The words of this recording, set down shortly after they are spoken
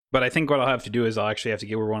But I think what I'll have to do is I'll actually have to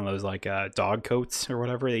get her one of those like dog coats or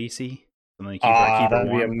whatever that you see. Something to keep her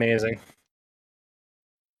That'd be warm. amazing.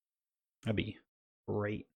 That'd be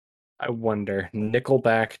great. I wonder.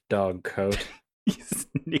 Nickelback dog coat.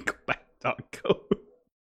 Nickelback dog coat.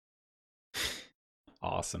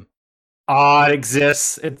 Awesome. It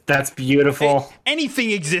exists. That's beautiful. Hey,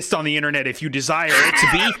 anything exists on the internet if you desire it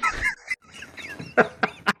to be.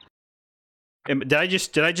 Did I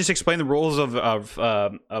just explain the rules of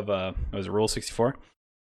was it Rule 64?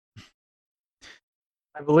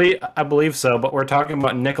 I believe so, but we're talking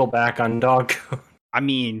about Nickelback on dog coat. I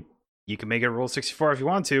mean, you can make it Rule 64 if you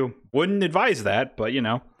want to. Wouldn't advise that, but you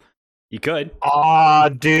know, you could.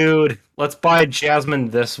 Dude, let's buy Jasmine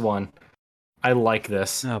this one. I like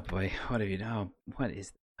this. Oh boy, what have you done? What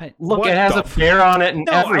is? Look, what it has a bear on it and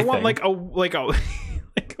no, everything. I want like a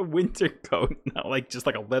like a winter coat, not like just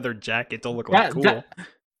like a leather jacket to look like cool.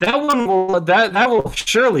 That one will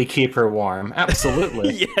surely keep her warm.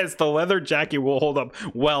 Absolutely. Yes, the leather jacket will hold up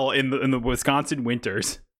well in the Wisconsin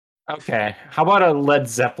winters. Okay, how about a Led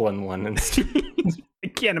Zeppelin one instead? I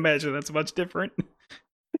can't imagine that's much different.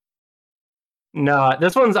 No,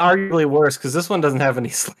 this one's arguably worse because this one doesn't have any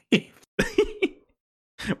sleeves.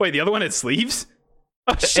 Wait, the other one had sleeves?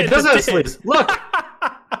 Oh shit! It does have sleeves. Look.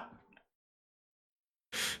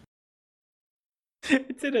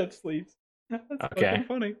 It did have sleeves. That's okay.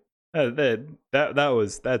 Funny. That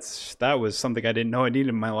was something I didn't know I needed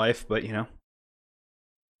in my life, but you know,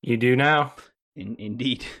 you do now.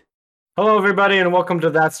 Indeed. Hello, everybody, and welcome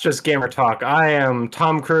to That's Just Gamer Talk. I am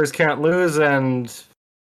Tom Cruise Can't Lose, and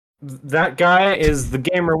that guy is the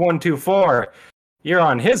Gamer124. You're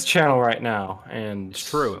on his channel right now, and it's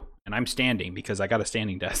true. And I'm standing because I got a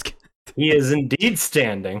standing desk. He is indeed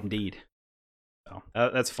standing. Indeed. So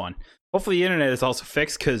that's fun. Hopefully the internet is also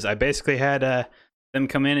fixed because I basically had them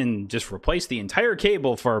come in and just replace the entire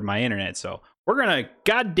cable for my internet. So we're going to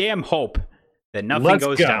goddamn hope that nothing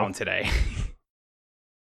goes down today.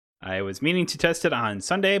 I was meaning to test it on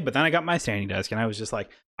Sunday, but then I got my standing desk and I was just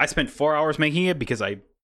like, I spent 4 hours making it because I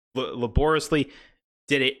laboriously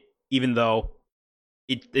did it, even though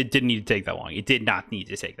it didn't need to take that long. It did not need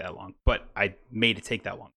to take that long, but I made it take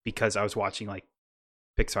that long because I was watching like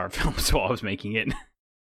Pixar films while I was making it.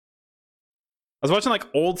 I was watching like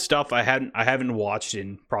old stuff I haven't watched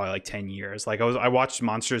in probably like 10 years. Like I watched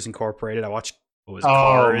Monsters Incorporated. I watched Cars.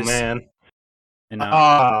 Oh man. And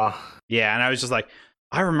yeah, and I was just like,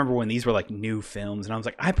 I remember when these were like new films, and I was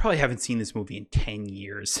like, I probably haven't seen this movie in 10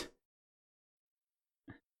 years.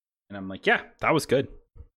 And I'm like, yeah, that was good.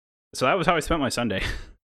 So that was how I spent my Sunday.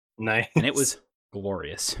 Nice. And it was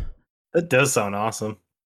glorious. That does sound awesome.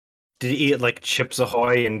 Did you eat like Chips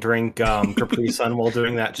Ahoy and drink Capri Sun while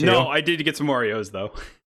doing that too? No, I did get some Oreos though.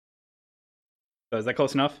 So is that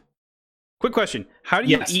close enough? Quick question: How do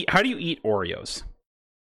you eat? How do you eat Oreos?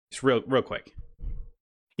 Just real quick.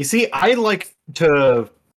 You see, I like to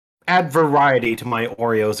add variety to my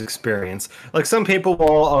Oreos experience. Like some people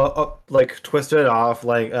will like twist it off,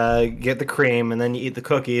 like get the cream and then you eat the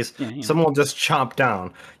cookies. Yeah. Some will just chomp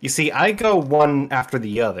down. You see, I go one after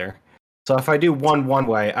the other. So if I do one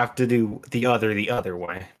way, I have to do the other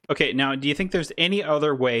way. Okay, now do you think there's any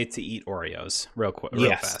other way to eat Oreos? Real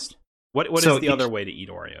fast. What is the other way to eat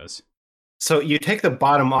Oreos? So you take the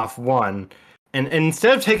bottom off one, and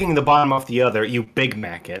instead of taking the bottom off the other, you Big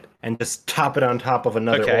Mac it and just top it on top of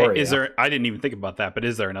another Oreo. Is there? I didn't even think about that, but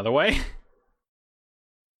is there another way?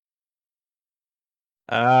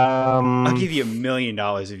 I'll give you $1 million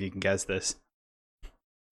if you can guess this.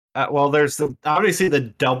 Well, there's obviously the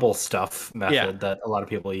double stuff method that a lot of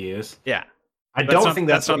people use. Yeah, I don't think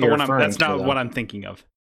that's not the one. That's not what I'm thinking of.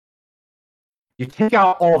 You take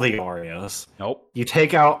out all the Oreos. Nope. You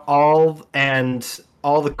take out all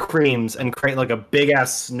the creams and create like a big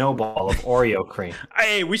ass snowball of Oreo cream.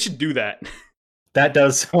 Hey, we should do that. That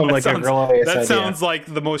does sound like a glorious idea. That sounds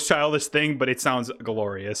like the most childish thing, but it sounds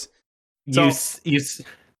glorious.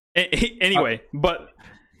 Anyway, but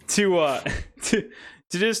to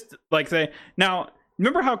just like say now,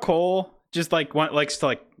 remember how Cole just like likes to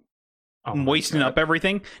like moisten up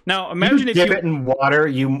everything. Now imagine if you dip it in water.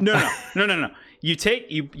 No. You take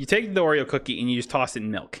the Oreo cookie and you just toss it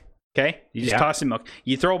in milk. Okay, you just toss it in milk.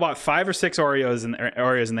 You throw about 5 or 6 Oreos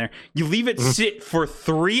in there. You leave it sit for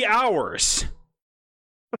 3 hours,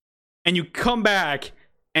 and you come back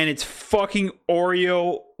and it's fucking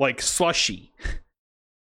Oreo like slushy.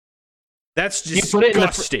 That's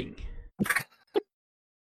disgusting.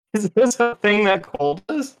 Is this a thing that Cole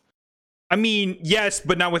does? I mean, yes,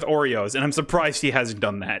 but not with Oreos, and I'm surprised he hasn't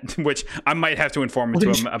done that, which I might have to inform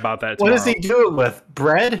him about that tomorrow. What does he do it with?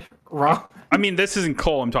 Bread? wrong? I mean, this isn't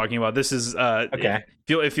Cole I'm talking about. This is Okay.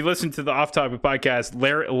 If you listen to the Off Topic podcast,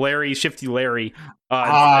 Larry Shifty Larry,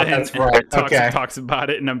 That's right. Okay. talks about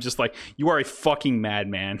it, and I'm just like, you are a fucking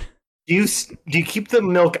madman. Do you keep the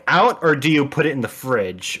milk out, or do you put it in the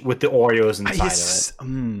fridge with the Oreos inside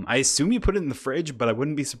of it? I assume you put it in the fridge, but I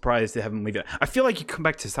wouldn't be surprised to have them leave it. I feel like you come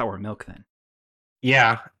back to sour milk then.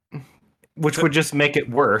 Yeah, which would just make it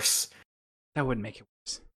worse. That would make it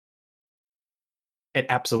worse. It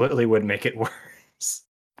absolutely would make it worse.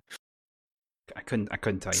 I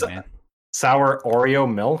couldn't tell you, man. Sour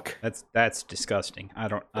Oreo milk? That's disgusting. I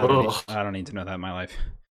don't need to know that in my life.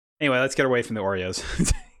 Anyway, let's get away from the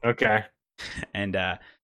Oreos. Okay. And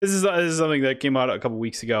this is something that came out a couple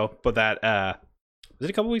weeks ago, but that was it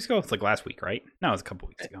a couple weeks ago? It's like last week, right? No, it was a couple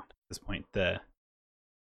weeks ago at this point. I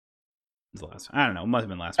don't know. It must have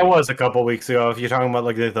been last week. It was a couple weeks ago if you're talking about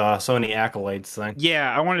like the Sony accolades thing. Yeah,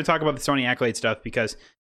 I wanted to talk about the Sony accolade stuff because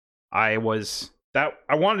I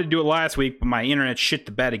wanted to do it last week, but my internet shit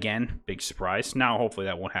the bed again. Big surprise. Now hopefully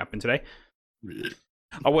that won't happen today.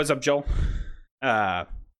 What's up, Joel?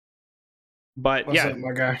 But What's up,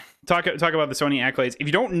 my guy? Talk about the Sony accolades. If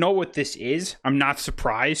you don't know what this is, I'm not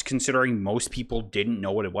surprised considering most people didn't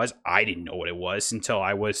know what it was. I didn't know what it was until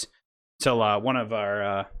one of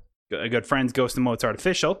our good friends, Ghost and Mozart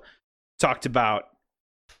Official, talked about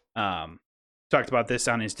this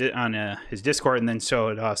on his Discord, and then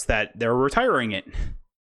showed us that they're retiring it.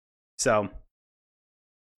 So,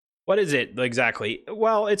 what is it exactly?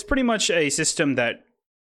 Well, it's pretty much a system that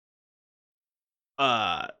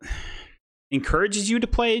encourages you to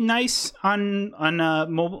play nice on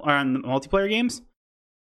mobile or on multiplayer games.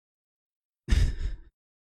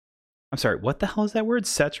 I'm sorry, what the hell is that word?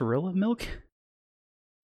 Saturilla milk?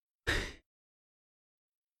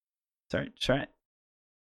 Sorry, try it.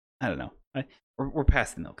 I don't know. We're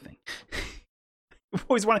past the milk thing.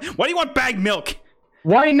 Why do you want bag milk?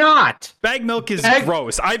 Why not? Bag milk is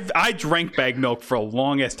gross. I drank bag milk for a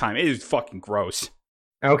longest time. It is fucking gross.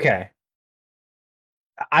 Okay.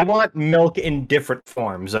 I want milk in different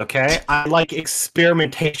forms, okay? I like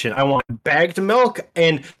experimentation. I want bagged milk,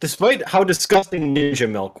 and despite how disgusting Ninja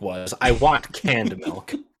milk was, I want canned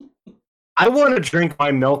milk. I want to drink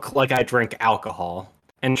my milk like I drink alcohol,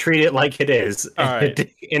 and treat it like it is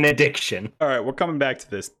an addiction. All right, we're coming back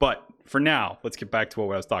to this, but for now, let's get back to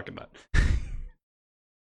what I was talking about.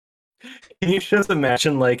 Can you just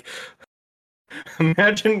imagine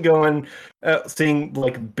going, seeing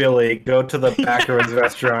like Billy go to the back of his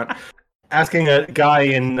restaurant, asking a guy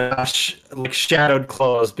in shadowed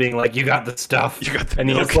clothes, being like, "You got the stuff," and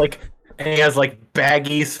milk. He has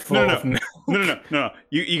baggies full of milk. No.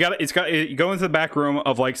 You go into the back room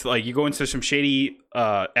of like you go into some shady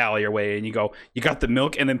alley or way, and you go, "You got the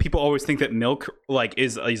milk," and then people always think that milk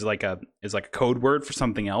is like a code word for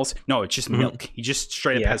something else. No, it's just milk. He just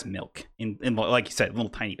straight up has milk in like you said, little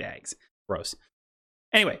tiny bags. Gross.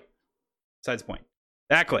 Anyway, besides the point.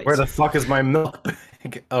 Accolades. Where the fuck is my milk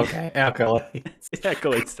bag? Okay, accolades.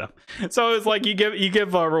 Accolade stuff. So it's like you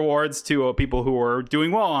give rewards to people who are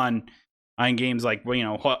doing well on games, like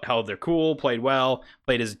held their cool, played well,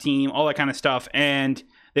 played as a team, all that kind of stuff, and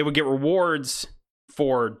they would get rewards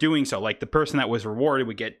for doing so. Like the person that was rewarded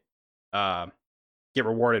would get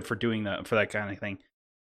rewarded for doing for that kind of thing.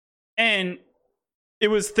 And it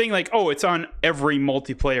was a thing like, oh, it's on every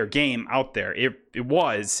multiplayer game out there. It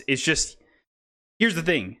was. It's just, here's the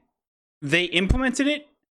thing. They implemented it.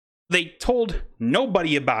 They told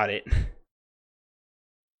nobody about it.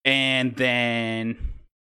 And then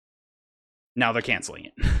now they're canceling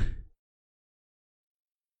it.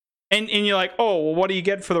 And you're like, oh, well, what do you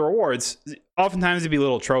get for the rewards? Oftentimes it'd be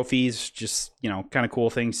little trophies, just, kind of cool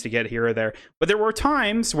things to get here or there. But there were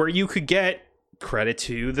times where you could get credit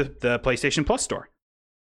to the PlayStation Plus store.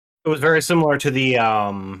 It was very similar to the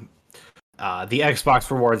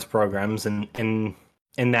Xbox rewards programs, and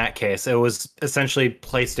in that case, it was essentially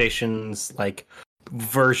PlayStation's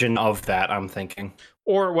version of that. I'm thinking,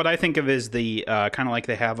 or what I think of is the kind of like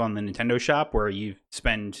they have on the Nintendo Shop, where you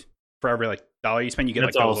spend for every dollar you spend, you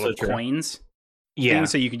get those little coins. Yeah,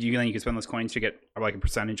 so you could spend those coins to get a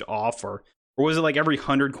percentage off, or was it every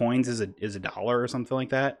 100 coins is a dollar or something like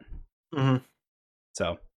that? Mm-hmm.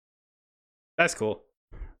 So that's cool.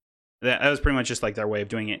 That was pretty much just their way of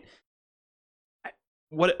doing it.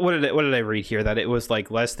 What did I read here? That it was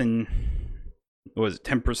less than, what was it,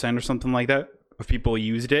 10% or something like that of people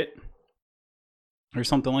used it, or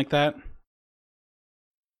something like that.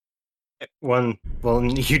 Well,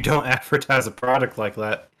 you don't advertise a product like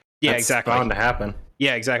that. Yeah, That's exactly. bound to happen.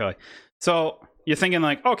 Yeah, exactly. So you're thinking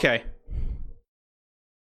okay,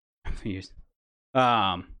 I'm confused.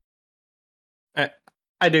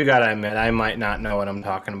 I do gotta admit, I might not know what I'm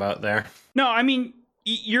talking about there. No, I mean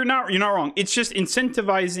you're not wrong. It's just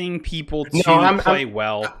incentivizing people to play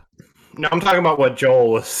well. No, I'm talking about what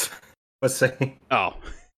Joel was saying. Oh,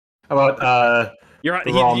 about you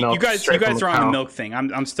guys are on the milk thing.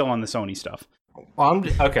 I'm still on the Sony stuff. Well,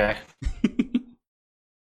 okay.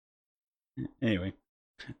 Anyway,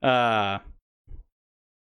 I've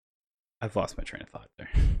lost my train of thought there.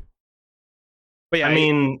 But yeah, I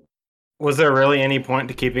mean, was there really any point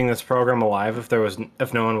to keeping this program alive if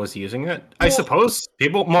no one was using it? Well, I suppose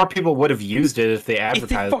more people would have used it if they advertised. If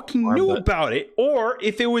they fucking knew about it, or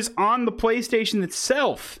if it was on the PlayStation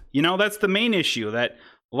itself. That's the main issue. That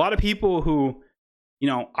a lot of people who,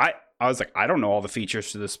 I was like, I don't know all the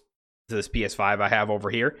features to this PS5 I have over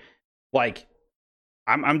here. Like,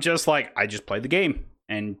 I'm just like, I just play the game,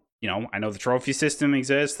 and I know the trophy system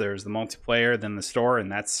exists. There's the multiplayer, then the store,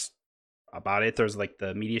 and that's about it. There's like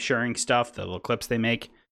the media sharing stuff, the little clips they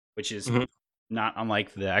make, which is not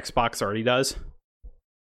unlike the Xbox already does.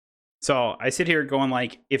 So I sit here going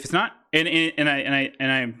like, if it's not, and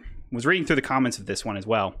I was reading through the comments of this one as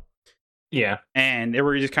well. Yeah, and they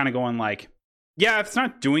were just kind of going like, yeah, if it's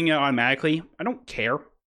not doing it automatically, I don't care.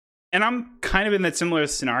 And I'm kind of in that similar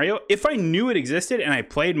scenario. If I knew it existed and I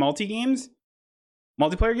played multiplayer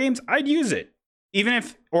games, I'd use it.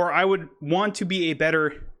 Or I would want to be a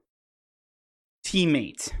better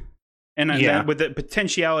teammate. And then with the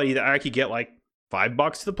potentiality that I could get like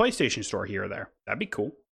 $5 to the PlayStation Store here or there. That'd be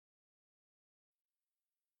cool.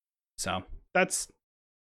 So that's,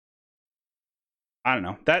 I don't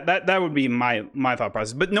know. That would be my thought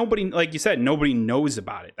process. But nobody, like you said, nobody knows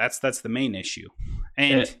about it. That's the main issue.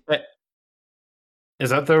 And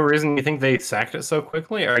is that the reason you think they sacked it so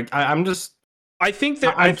quickly? Or I'm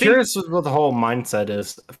curious what the whole mindset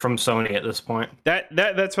is from Sony at this point.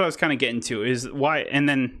 That's what I was kind of getting to, is why. And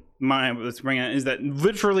then let's bring it is that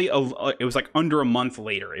literally it was like under a month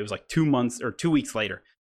later. It was like 2 months or 2 weeks later.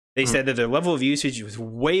 They said that their level of usage was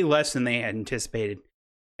way less than they had anticipated,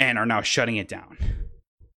 and are now shutting it down.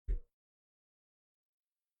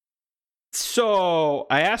 So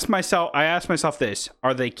I asked myself this: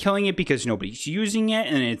 are they killing it because nobody's using it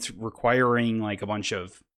and it's requiring like a bunch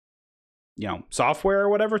of software or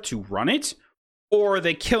whatever to run it? Or are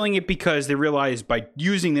they killing it because they realized by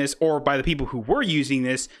using this, or by the people who were using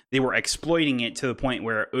this, they were exploiting it to the point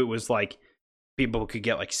where it was like people could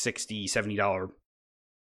get like $60, $70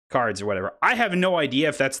 cards or whatever? I have no idea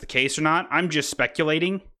if that's the case or not. I'm just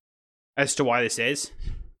speculating as to why this is.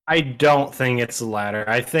 I don't think it's the latter.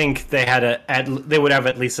 I think they would have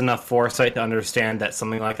at least enough foresight to understand that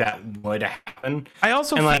something like that would happen.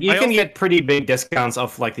 You can get pretty big discounts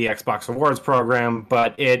off like the Xbox Rewards program,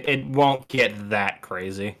 but it won't get that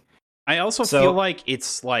crazy. I also feel like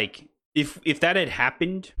it's like if that had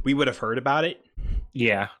happened, we would have heard about it.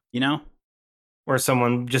 Yeah, where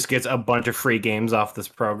someone just gets a bunch of free games off this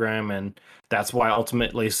program, and that's why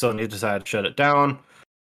ultimately Sony decided to shut it down.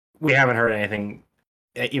 We haven't heard anything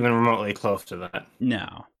even remotely close to that.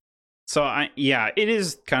 No. So it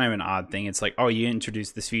is kind of an odd thing. It's like, oh, you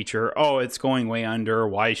introduced this feature. Oh, it's going way under.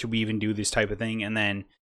 Why should we even do this type of thing? And then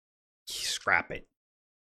scrap it.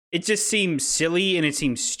 It just seems silly and it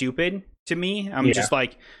seems stupid to me. I'm just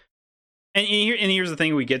like, and here's the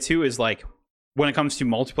thing we get to is like, when it comes to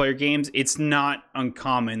multiplayer games, it's not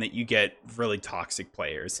uncommon that you get really toxic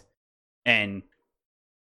players, and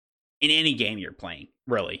in any game you're playing,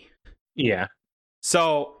 really. Yeah.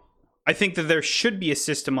 So I think that there should be a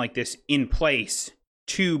system like this in place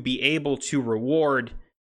to be able to reward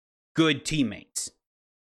good teammates.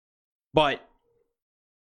 But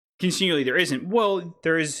continually there isn't. Well,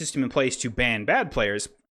 there is a system in place to ban bad players.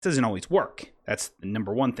 It doesn't always work. That's the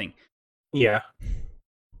number one thing. Yeah.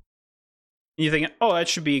 You think, oh, that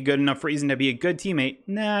should be a good enough reason to be a good teammate.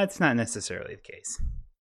 Nah, it's not necessarily the case.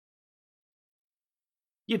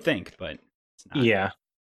 You'd think, but it's not. Yeah.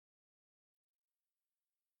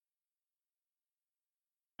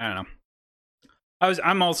 I don't know.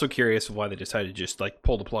 I'm also curious of why they decided to just like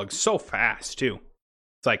pull the plug so fast too.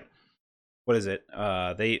 It's like, what is it?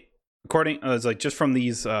 It's like just from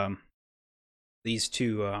these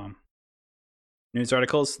two news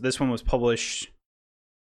articles. This one was published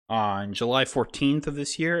on July 14th of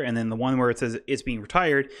this year, and then the one where it says it's being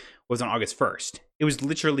retired was on August 1st. It was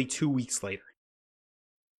literally 2 weeks later.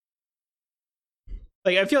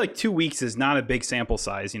 Like, I feel like 2 weeks is not a big sample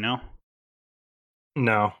size,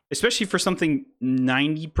 No. Especially for something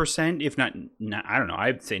 90%, if not, I don't know,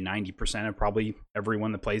 I'd say 90% of probably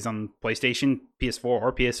everyone that plays on PlayStation, PS4,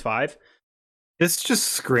 or PS5. This just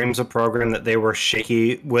screams a program that they were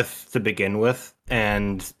shaky with to begin with,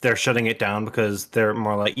 and they're shutting it down because they're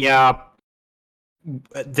more like, yeah,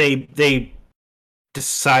 they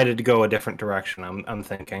decided to go a different direction. I'm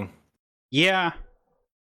thinking. Yeah,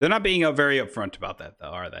 they're not being very upfront about that, though,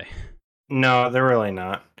 are they? No, they're really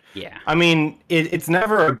not. Yeah. I mean, it's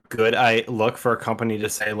never a good look for a company to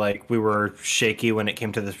say like we were shaky when it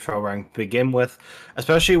came to this program to begin with,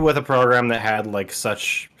 especially with a program that had like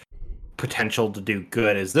such potential to do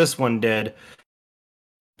good as this one did.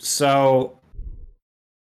 So,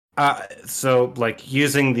 like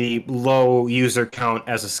using the low user count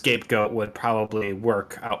as a scapegoat would probably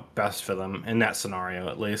work out best for them in that scenario,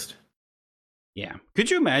 at least. Yeah.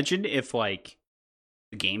 Could you imagine if like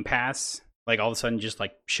the Game Pass like all of a sudden just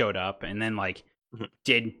like showed up and then like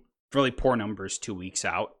did really poor numbers 2 weeks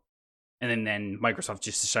out, and then Microsoft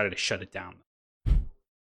just decided to shut it down?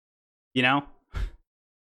 You know,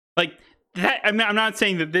 like that. I mean, I'm not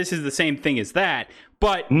saying that this is the same thing as that,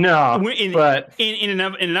 but no. But in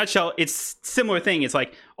a nutshell, it's a similar thing. It's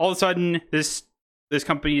like all of a sudden this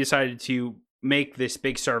company decided to make this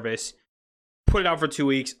big service, put it out for 2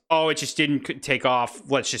 weeks. Oh, it just didn't take off.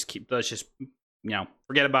 Let's just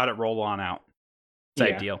forget about it. Roll on out.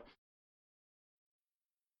 Type deal.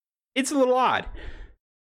 It's a little odd.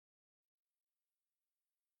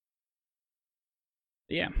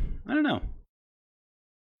 Yeah, I don't know.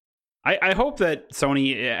 I hope that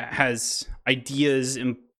Sony has ideas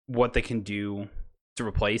in what they can do to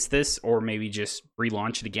replace this, or maybe just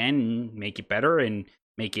relaunch it again and make it better and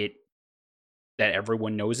make it that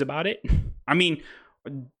everyone knows about it. I mean,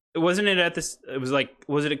 wasn't it at this? It was like,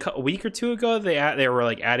 was it a week or two ago? They were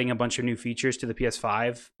like adding a bunch of new features to the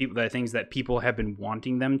PS5. The things that people have been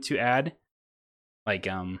wanting them to add, like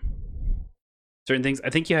certain things. I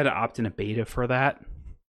think you had to opt in a beta for that.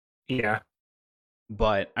 Yeah.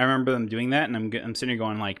 But I remember them doing that, and I'm sitting here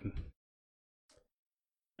going like,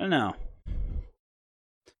 I don't know.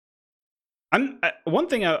 One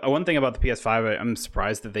thing about the PS5, I'm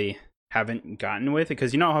surprised that they haven't gotten with it,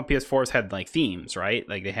 because you know how PS4s had like themes, right?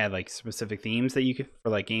 Like they had like specific themes that you could for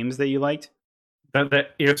like games that you liked.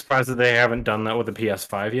 That you're surprised that they haven't done that with the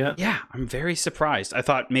PS5 yet? Yeah, I'm very surprised. I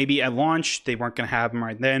thought maybe at launch they weren't going to have them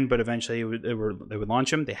right then, but eventually they would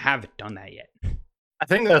launch them. They haven't done that yet. I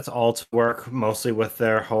think that's all to work mostly with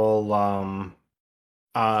their whole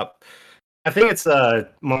I think it's a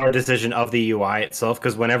more decision of the UI itself,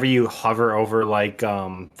 because whenever you hover over like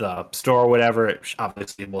the store or whatever, it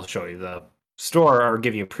obviously will show you the store or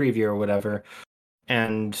give you a preview or whatever.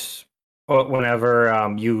 And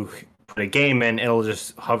whenever you put a game in, it'll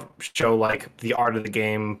just show like the art of the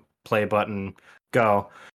game, play button, go.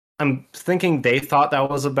 I'm thinking they thought that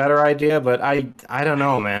was a better idea, but I don't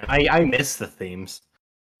know, man. I miss the themes.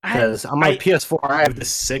 Because on my PS4, I have this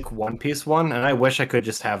sick One Piece one, and I wish I could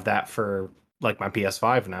just have that for like my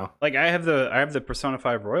PS5 now. Like I have the Persona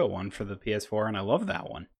 5 Royal one for the PS4, and I love that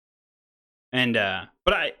one. And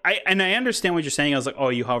but I understand what you're saying. I was like, oh,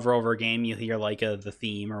 you hover over a game, you hear like the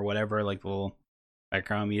theme or whatever, like the little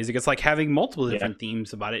background music. It's like having multiple different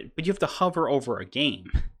themes about it, but you have to hover over a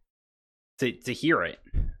game to hear it.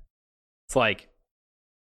 It's like,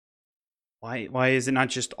 why is it not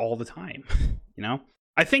just all the time? You know?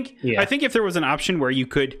 I think if there was an option where you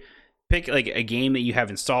could pick like a game that you have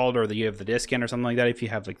installed or that you have the disc in or something like that, if you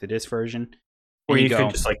have like the disc version, or you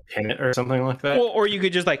could just like pin it or something like that, or you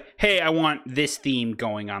could just like, hey, I want this theme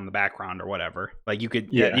going on the background or whatever. Like you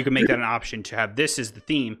could make that an option to have this as the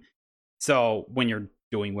theme. So when you're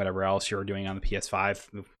doing whatever else you're doing on the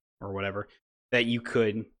PS5 or whatever, that you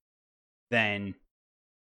could then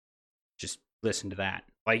just listen to that.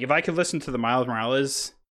 Like if I could listen to the Miles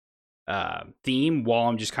Morales theme while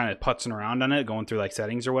I'm just kind of putzing around on it, going through like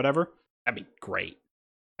settings or whatever, that'd be great.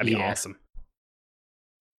 That'd be awesome.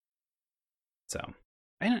 So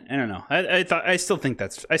I don't know. I still think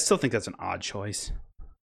that's an odd choice.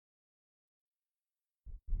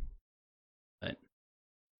 But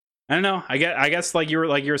I don't know. I guess like you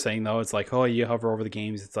were saying though, it's like, oh, you hover over the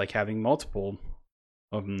games, it's like having multiple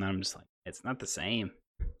of them. And I'm just like, it's not the same.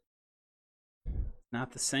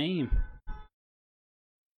 Not the same.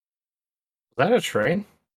 Is that a train?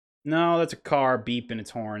 No, that's a car beeping its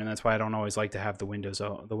horn, and that's why I don't always like to have the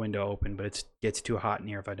window open. But it gets too hot in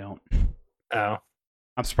here if I don't. Oh,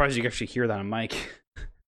 I'm surprised you can actually hear that on mic.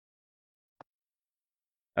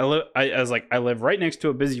 I live right next to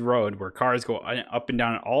a busy road where cars go up and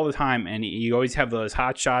down all the time, and you always have those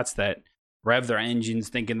hot shots that rev their engines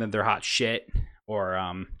thinking that they're hot shit,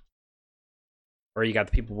 or you got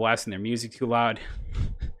the people blasting their music too loud.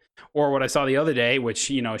 Or what I saw the other day, which,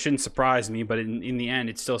 you know, shouldn't surprise me, but in the end,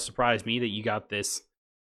 it still surprised me that you got this,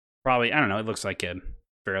 probably, I don't know, it looks like a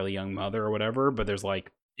fairly young mother or whatever, but there's like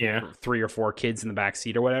Yeah. 3 or 4 kids in the back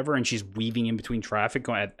seat or whatever, and she's weaving in between traffic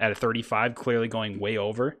going at a 35, clearly going way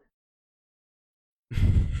over.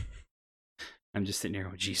 I'm just sitting here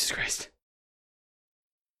going, Jesus Christ.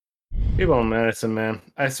 People in Madison, man.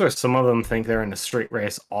 I swear some of them think they're in a street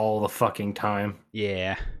race all the fucking time.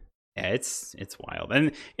 Yeah, it's wild,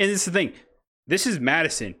 and this is the thing. This is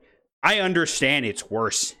Madison. I understand it's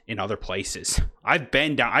worse in other places. I've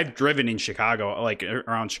driven in Chicago, like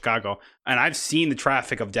around Chicago, and I've seen the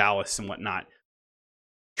traffic of Dallas and whatnot.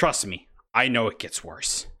 Trust me, I know it gets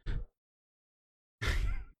worse.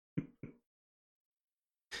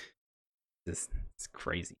 It's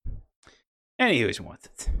crazy. Anyways,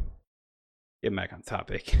 get back on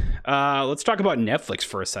topic. Let's talk about Netflix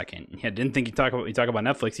for a second. Yeah, didn't think you talk about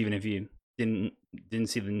Netflix, even if you didn't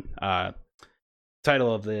see the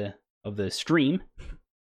title of the stream.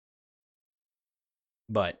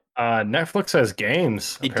 But Netflix has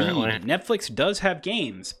games. Apparently. Indeed, Netflix does have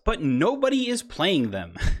games, but nobody is playing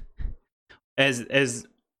them. as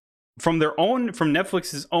from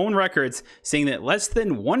Netflix's own records, saying that less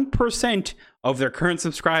than 1% of their current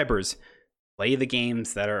subscribers play the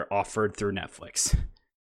games that are offered through Netflix.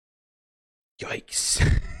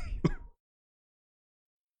 Yikes.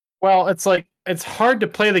 Well, it's hard to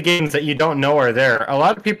play the games that you don't know are there. A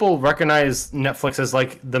lot of people recognize Netflix as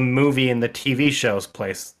like the movie and the TV shows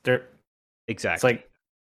place. Exactly. It's like,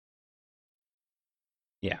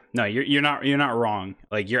 yeah, no, you're not wrong.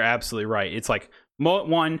 Like, you're absolutely right. It's like,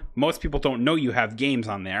 most people don't know you have games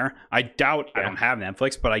on there. I doubt I don't have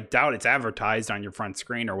Netflix, but I doubt it's advertised on your front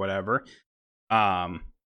screen or whatever. And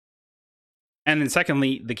then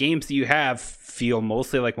secondly, the games that you have feel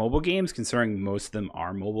mostly like mobile games, considering most of them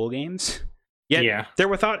are mobile games. Yet they're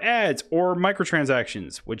without ads or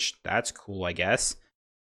microtransactions, which that's cool, I guess.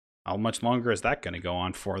 How much longer is that going to go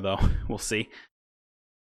on for, though? We'll see.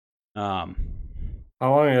 How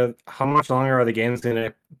much longer are the games going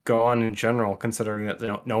to go on in general, considering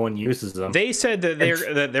that no one uses them? They said that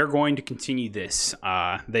they're going to continue this.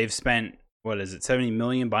 They've spent, what is it, $70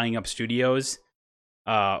 million buying up studios,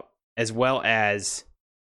 as well as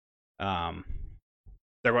they're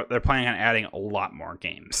planning on adding a lot more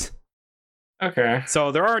games. Okay.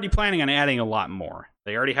 So they're already planning on adding a lot more.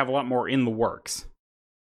 They already have a lot more in the works.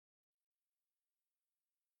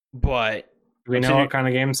 But do we know what kind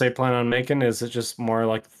of games they plan on making? Is it just more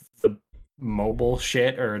like the mobile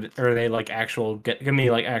shit, or are they like actual give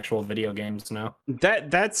me like actual video games now?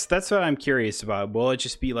 That's what I'm curious about. Will it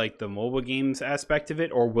just be like the mobile games aspect of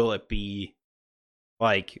it, or will it be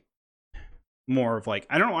like more of like,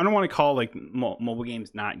 I don't want to call like mobile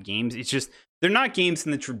games not games. It's just they're not games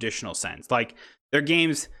in the traditional sense. Like, they're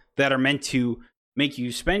games that are meant to make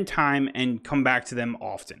you spend time and come back to them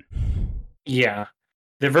often. Yeah,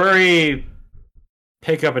 they're very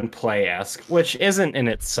pick up and play-esque, which isn't in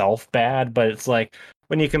itself bad, but it's like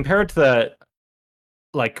when you compare it to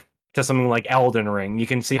something like Elden Ring, you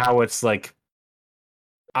can see how it's like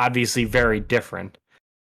obviously very different.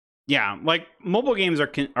 Yeah, like mobile games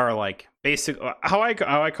are like basic. How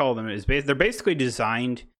I call them is they're basically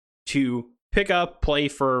designed to pick up, play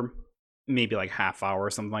for maybe like half hour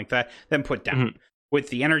or something like that, then put down with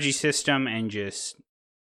the energy system and just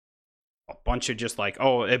a bunch of just like,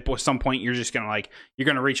 at some point you're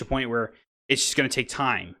gonna reach a point where it's just gonna take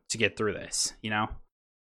time to get through this, you know?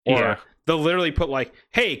 Or they'll literally put like,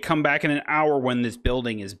 hey, come back in an hour when this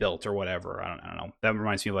building is built or whatever. I don't know. That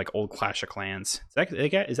reminds me of like old Clash of Clans.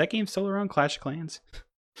 Is that game still around, Clash of Clans?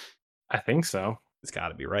 I think so. It's got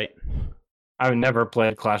to be, right? I've never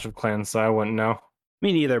played Clash of Clans, so I wouldn't know.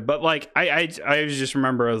 Me neither. But like, I just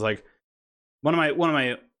remember I was like, one of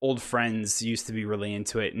my old friends used to be really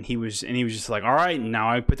into it, and he was just like, all right,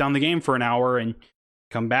 now I put down the game for an hour and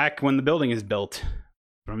come back when the building is built.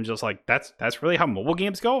 But I'm just like, that's really how mobile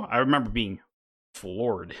games go? I remember being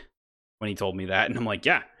floored when he told me that, and I'm like,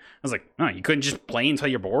 yeah. I was like, no, you couldn't just play until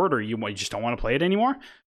you're bored, or you just don't want to play it anymore?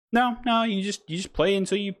 No, you just play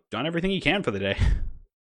until you've done everything you can for the day.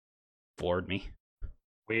 Floored me.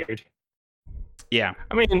 Weird. Yeah.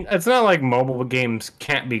 I mean, it's not like mobile games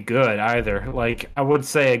can't be good either. Like, I would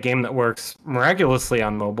say a game that works miraculously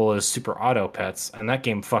on mobile is Super Auto Pets, and that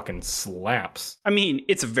game fucking slaps. I mean,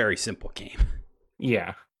 it's a very simple game.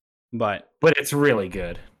 Yeah. But it's really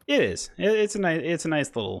good. It is. It's a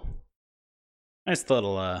nice little what is it?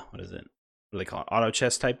 What do they call it? Auto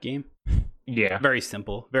chess type game. Yeah. Very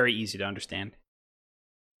simple, very easy to understand.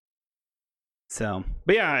 So,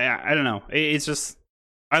 but yeah, I don't know. It's just,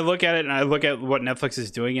 I look at it and I look at what Netflix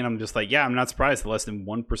is doing, and I'm just like, yeah, I'm not surprised that less than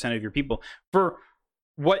 1% of your people, for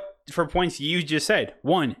points you just said.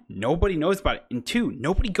 One, nobody knows about it. And two,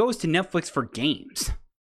 nobody goes to Netflix for games.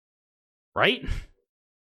 Right?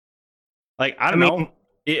 Like, I don't know.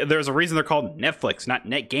 There's a reason they're called Netflix, not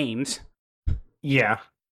Net Games. Yeah.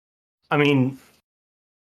 I mean,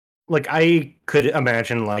 like, I could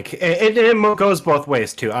imagine, like, it goes both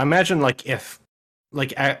ways, too. I imagine, like, if,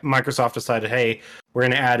 like, Microsoft decided, hey, we're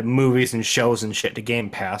going to add movies and shows and shit to Game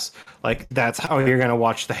Pass, like, that's how you're going to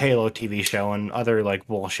watch the Halo TV show and other, like,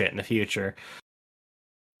 bullshit in the future.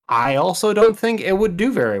 I also don't think it would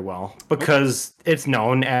do very well, because it's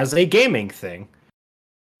known as a gaming thing.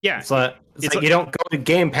 Yeah. It's like you don't go to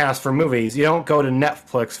Game Pass for movies, you don't go to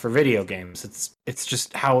Netflix for video games. It's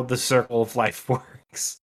just how the circle of life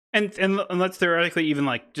works. And let's theoretically even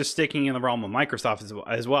like just sticking in the realm of Microsoft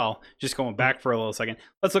as well. Just going back for a little second,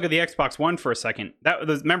 let's look at the Xbox One for a second.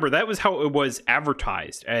 Remember that was how it was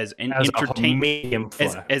advertised as an entertainment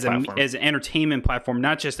as an entertainment platform,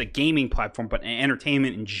 not just a gaming platform, but an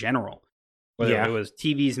entertainment in general. Whether it was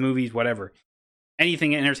TVs, movies, whatever,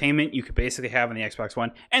 anything entertainment you could basically have on the Xbox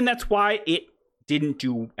One, and that's why it didn't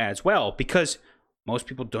do as well, because most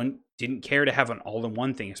people didn't care to have an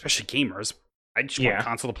all-in-one thing, especially gamers. I just want a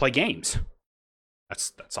console to play games.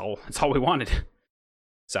 That's all we wanted.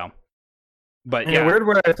 So, but in a weird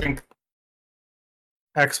way, I think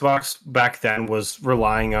Xbox back then was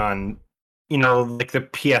relying on, like the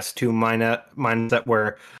PS2 mindset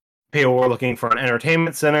where people were looking for an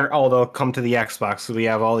entertainment center. Oh, they'll come to the Xbox, so we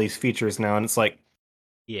have all these features now, and it's like,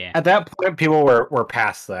 at that point, people were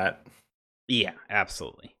past that. Yeah,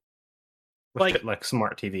 absolutely. Like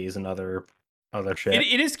smart TVs and other shit.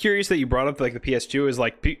 It is curious that you brought up like the PS2 is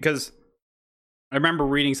like, because I remember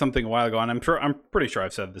reading something a while ago, and I'm pretty sure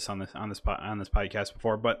I've said this on this podcast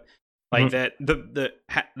before, but like that the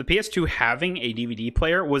PS2 having a DVD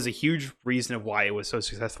player was a huge reason of why it was so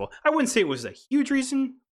successful. I wouldn't say it was a huge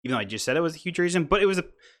reason, even though I just said it was a huge reason, but it was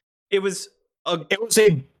a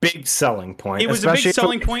big selling point. It was a big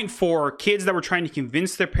selling point for kids that were trying to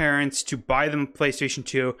convince their parents to buy them PlayStation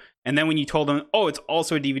 2. And then when you told them, oh, it's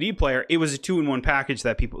also a DVD player, it was a 2-in-1 package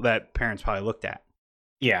that parents probably looked at.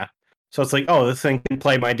 Yeah. So it's like, oh, this thing can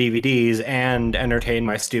play my DVDs and entertain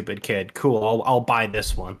my stupid kid. Cool, I'll buy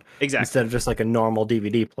this one. Exactly. Instead of just like a normal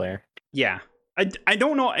DVD player. Yeah. I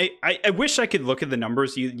don't know. I wish I could look at the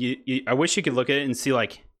numbers. I wish you could look at it and see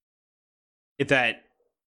like if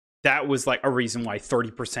that was like a reason why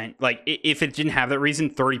 30%, like if it didn't have that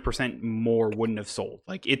reason, 30% more wouldn't have sold.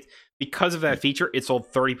 Like it, because of that feature, it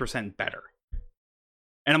sold 30% better.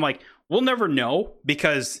 And I'm like, we'll never know,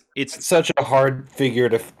 because it's such a hard figure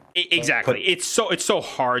to exactly. It's so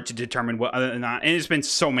hard to determine what other than not. And it's been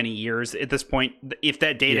so many years at this point. If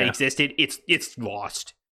that data existed, it's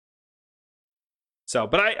lost. So,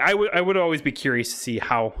 but I would always be curious to see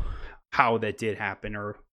how that did happen,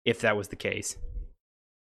 or if that was the case.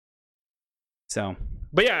 So,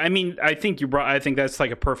 but yeah, I mean, I think that's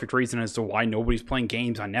like a perfect reason as to why nobody's playing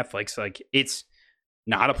games on Netflix. Like, it's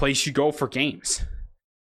not a place you go for games.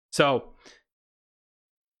 So,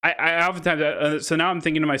 I oftentimes, so now I'm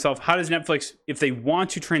thinking to myself, how does Netflix, if they want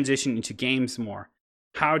to transition into games more,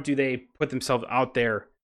 how do they put themselves out there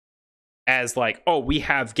as like, oh, we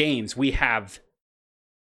have games, we have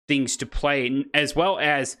things to play, as well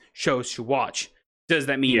as shows to watch? Does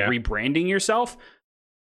that mean rebranding yourself?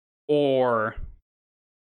 Or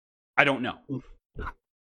I don't know.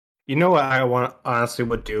 You know what I honestly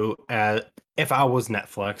would do if I was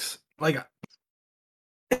Netflix? Like,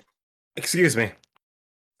 excuse me,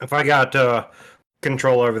 if I got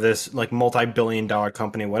control over this like multi-billion-dollar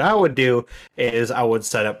company, what I would do is I would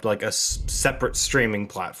set up like a separate streaming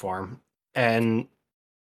platform, and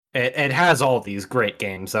it has all these great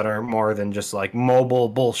games that are more than just like mobile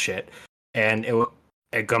bullshit, and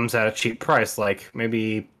it comes at a cheap price, like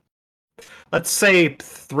maybe, let's say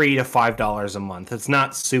 $3 to $5 a month. It's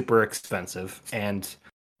not super expensive, and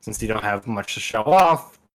since you don't have much to show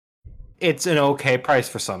off, it's an okay price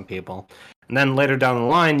for some people. And then later down the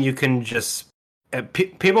line, you can just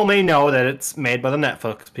people may know that it's made by the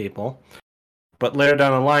Netflix people, but later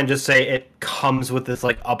down the line, just say it comes with this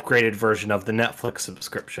like upgraded version of the Netflix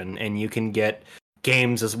subscription, and you can get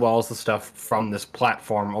games as well as the stuff from this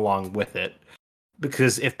platform along with it.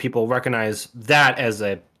 Because if people recognize that as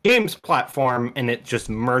a games platform and it just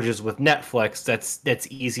merges with Netflix, that's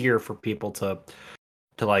easier for people to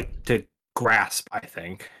grasp, I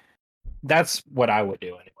think. That's what I would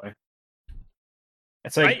do anyway.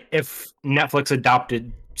 It's like if Netflix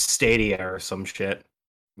adopted Stadia or some shit.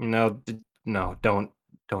 No, don't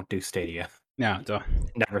do Stadia. No, don't.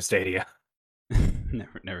 Never Stadia.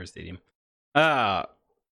 never Stadium. I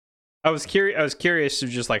was curious of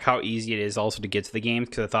just like how easy it is also to get to the games,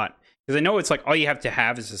 because I know it's like all you have to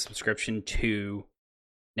have is a subscription to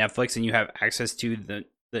Netflix, and you have access to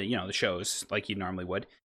the shows like you normally would.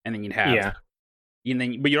 and then you'd have,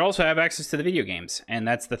 but you'd also have access to the video games, and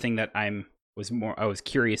that's the thing that I was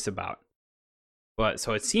curious about. But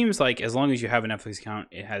so it seems like as long as you have a Netflix account,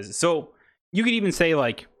 it has. So you could even say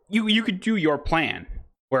like you could do your plan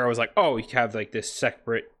where I was like, oh, you have like this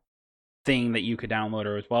separate thing that you could download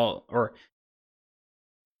or as well, or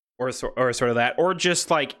sort of that, or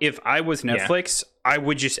just like if I was Netflix, I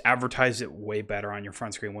would just advertise it way better on your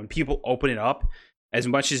front screen when people open it up. As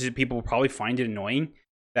much as people will probably find it annoying,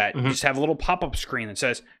 that you just have a little pop-up screen that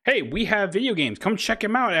says, "Hey, we have video games. Come check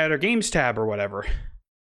them out at our games tab or whatever."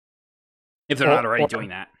 If they're not already doing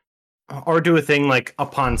that. Or do a thing like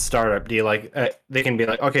upon startup. Do you like? They can be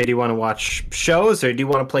like, okay, do you want to watch shows or do you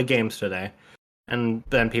want to play games today? And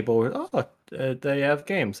then people, they have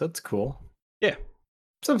games. That's cool. Yeah.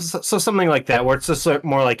 So something like that, where it's just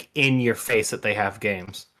more like in your face that they have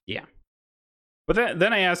games. Yeah. But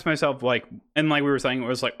then I asked myself, like, and like we were saying, it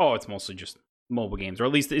was like, oh, it's mostly just mobile games, or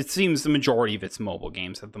at least it seems the majority of it's mobile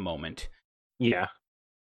games at the moment. Yeah.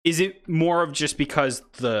 Is it more of just because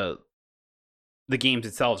the games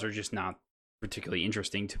themselves are just not particularly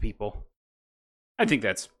interesting to people? I think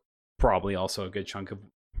that's probably also a good chunk of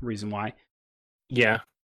reason why. Yeah.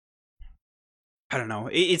 I don't know.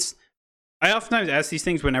 I oftentimes ask these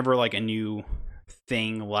things whenever like a new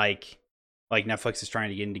thing like Netflix is trying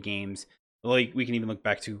to get into games. Like we can even look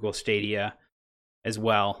back to Google Stadia as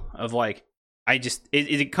well. Of like,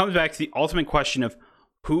 it comes back to the ultimate question of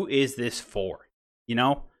who is this for? You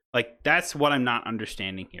know, like that's what I'm not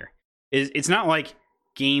understanding here. It's not like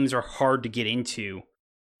games are hard to get into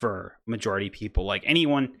for majority of people. Like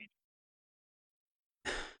anyone.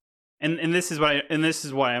 And this is why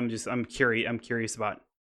I'm curious about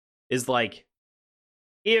is like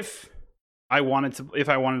if I wanted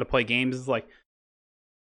to play games, it's like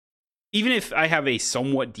even if I have a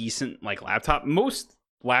somewhat decent like laptop, most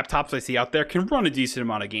laptops I see out there can run a decent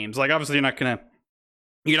amount of games. Like obviously you're not gonna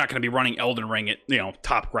be running Elden Ring at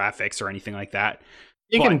top graphics or anything like that.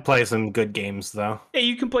 You can play some good games though. Yeah,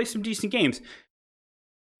 you can play some decent games.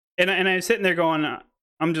 And I'm sitting there going,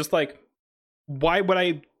 I'm just like, why would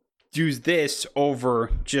I use this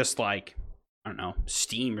over just like, I don't know,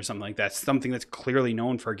 Steam or something like that? Something that's clearly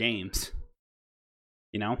known for games.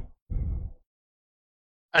 You know?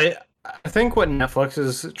 I think what Netflix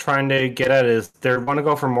is trying to get at is they want to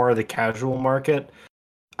go for more of the casual market.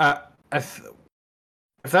 If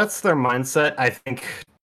that's their mindset, I think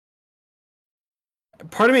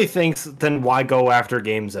part of me thinks then why go after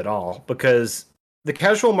games at all? Because the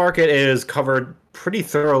casual market is covered pretty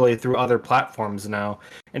thoroughly through other platforms now,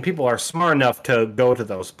 and people are smart enough to go to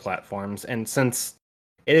those platforms. And since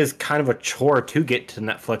it is kind of a chore to get to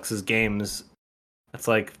Netflix's games, it's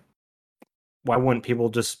like, why wouldn't people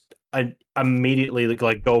just immediately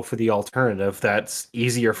like go for the alternative that's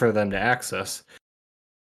easier for them to access?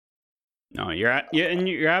 No, you're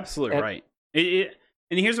absolutely right. And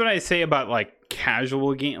here's what I say about like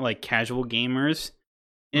casual gamers.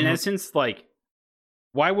 In essence, like,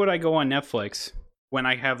 why would I go on Netflix when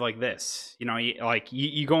I have like this? You know,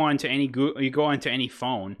 you go onto any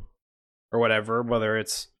phone or whatever, whether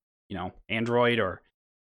it's Android or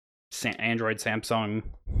Android, Samsung,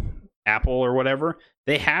 Apple or whatever.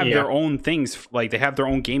 They have their own things. Like they have their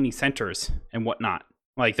own gaming centers and whatnot.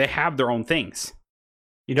 Like they have their own things.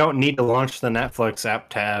 You don't need to launch the Netflix app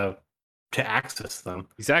to access them.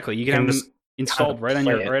 Exactly. You can have them installed right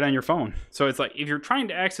on your phone. So it's like if you're trying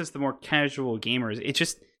to access the more casual gamers,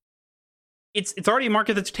 it's already a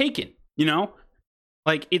market that's taken,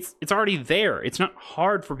 like it's already there. It's not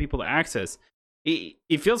hard for people to access.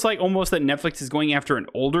 It feels like almost that Netflix is going after an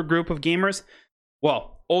older group of gamers.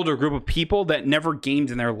 Well, older group of people that never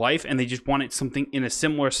gamed in their life and they just wanted something in a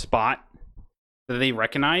similar spot that they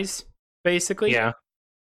recognize, basically. Yeah.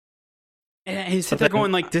 And you sit there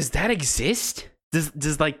going like, does that exist?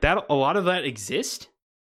 Does like that, a lot of that exist?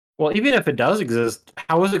 Well, even if it does exist,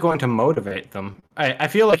 how is it going to motivate them? I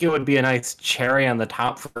feel like it would be a nice cherry on the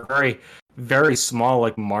top for a very, very small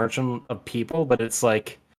like margin of people, but it's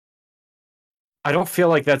like, I don't feel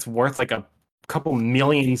like that's worth like a couple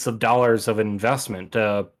millions of dollars of investment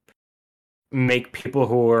to make people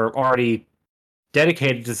who are already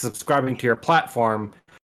dedicated to subscribing to your platform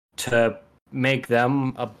to make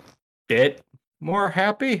them a bit more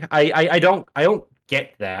happy. I don't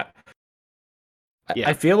get that. Yeah.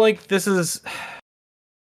 I feel like this is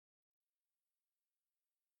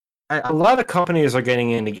a lot of companies are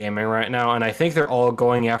getting into gaming right now, and I think they're all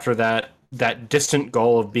going after that distant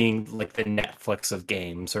goal of being like the Netflix of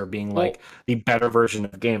games, or being like the better version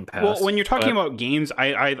of Game Pass. Well, when you're talking about games,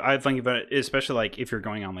 I think about it, especially like if you're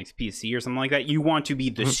going on like PC or something like that, you want to be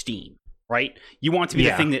the Steam, right? You want to be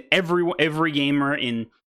the thing that every gamer in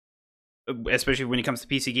especially when it comes to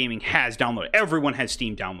PC gaming, has downloaded. Everyone has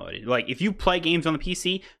Steam downloaded. Like, if you play games on the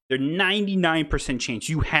PC, there's 99% chance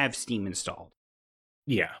you have Steam installed.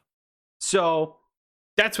 Yeah. So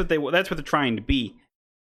that's what they're trying to be.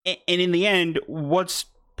 And in the end, what's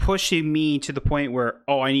pushing me to the point where,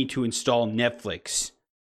 oh, I need to install Netflix?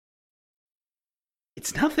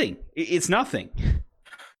 It's nothing. It's nothing.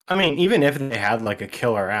 I mean, even if they had like a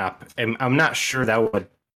killer app, I'm not sure that would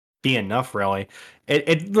be enough, really.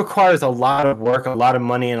 It requires a lot of work, a lot of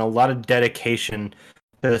money, and a lot of dedication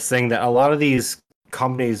to this thing that a lot of these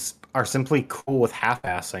companies are simply cool with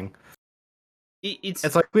half-assing.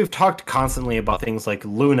 It's like we've talked constantly about things like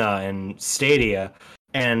Luna and Stadia,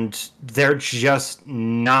 and they're just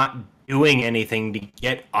not doing anything to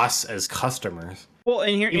get us as customers. Well,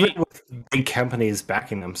 and here, even with big companies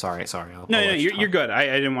backing them. Sorry. No, you're good. I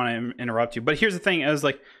didn't want to interrupt you, but here's the thing: I was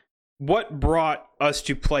like, what brought us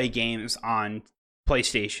to play games on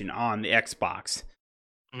PlayStation, on the Xbox?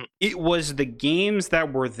 It was the games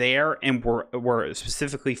that were there and were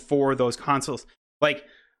specifically for those consoles. Like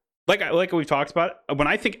we've talked about. When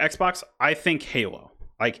I think Xbox, I think Halo.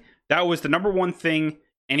 Like, that was the number one thing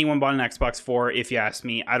anyone bought an Xbox for, if you ask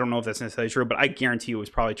me. I don't know if that's necessarily true, but I guarantee it was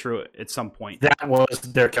probably true at some point. That was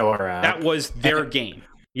their killer app. That was their game,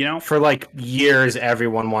 you know? For like years,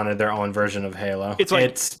 everyone wanted their own version of Halo. It's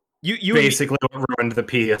like, you basically ruined the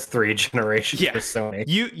PS3 generation for Sony.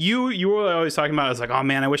 You were always talking about, I was like, oh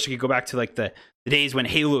man, I wish I could go back to like the days when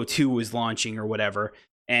Halo 2 was launching or whatever.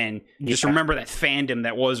 And just remember that fandom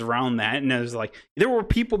that was around that. And it was like, there were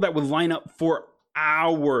people that would line up for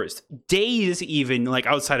hours, days, even, like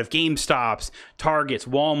outside of GameStops, Targets,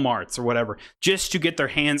 Walmarts, or whatever, just to get their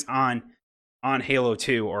hands on Halo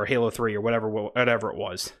 2 or Halo 3 or whatever it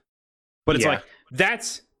was. But it's like,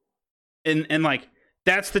 that's and like,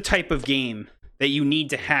 that's the type of game that you need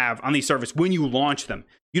to have on these services when you launch them.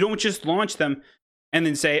 You don't just launch them and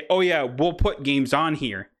then say, oh yeah, we'll put games on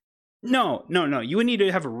here. No. You would need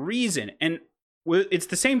to have a reason. And it's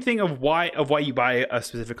the same thing of why you buy a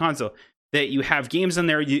specific console. That you have games in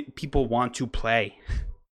there people want to play.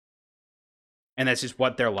 And that's just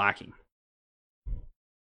what they're lacking.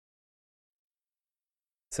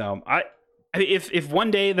 So if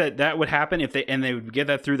one day that would happen, and they would get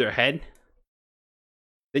that through their head,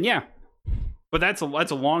 then yeah. But that's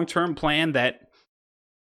a long-term plan that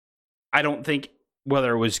I don't think,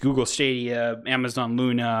 whether it was Google Stadia, Amazon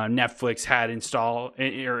Luna, Netflix, had installed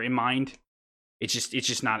or in mind. It's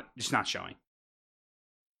just not showing.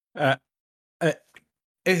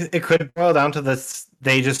 It could boil down to this: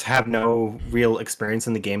 they just have no real experience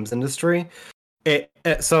in the games industry.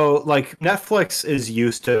 So like Netflix is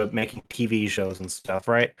used to making TV shows and stuff,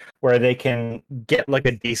 right? Where they can get like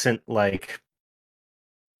a decent, like,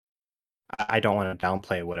 I don't want to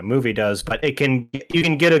downplay what a movie does, but you can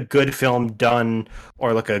get a good film done,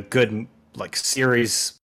 or like a good like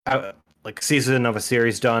series, like season of a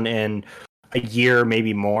series done in a year,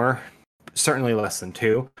 maybe more, certainly less than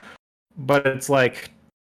 2. But it's like,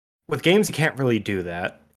 with games, you can't really do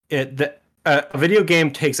that. A video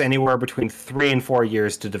game takes anywhere between 3 and 4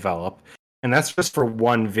 years to develop, and that's just for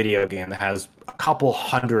one video game that has a couple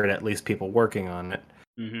hundred, at least, people working on it.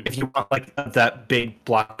 Mm-hmm. If you want like that big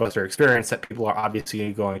blockbuster experience that people are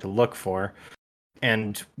obviously going to look for,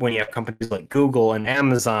 and when you have companies like Google and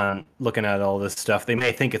Amazon looking at all this stuff, they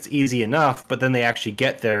may think it's easy enough, but then they actually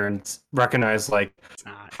get there and recognize like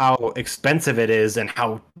how expensive it is and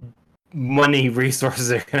how money resources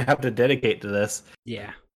they're going to have to dedicate to this.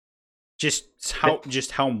 Yeah. Just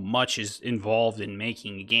how much is involved in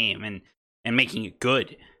making a game and making it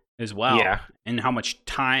good as well. Yeah. And how much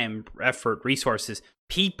time, effort, resources,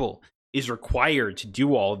 people is required to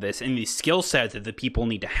do all of this, and the skill set that the people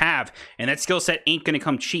need to have, and that skill set ain't going to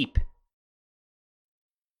come cheap.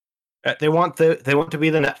 They want to be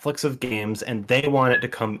the Netflix of games, and they want it to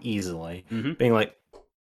come easily. Mm-hmm. Being like,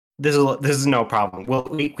 this is no problem.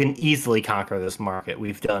 We can easily conquer this market.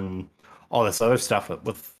 We've done all this other stuff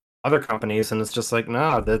with other companies, and it's just like,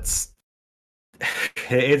 no, it's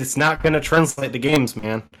not going to translate to games,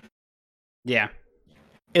 man. Yeah.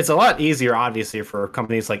 It's a lot easier, obviously, for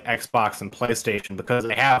companies like Xbox and PlayStation because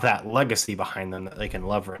they have that legacy behind them that they can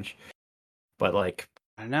leverage. But like,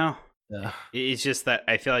 I don't know. It's just that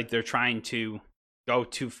I feel like they're trying to go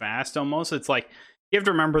too fast almost. It's like, you have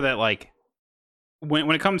to remember that like when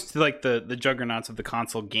it comes to like the juggernauts of the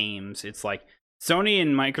console games, it's like Sony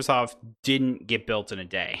and Microsoft didn't get built in a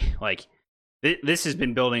day. Like this has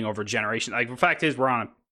been building over generations. Like the fact is we're on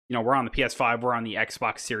the PS5, we're on the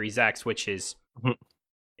Xbox Series X, which is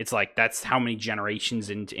it's like that's how many generations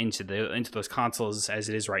into those consoles as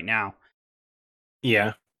it is right now.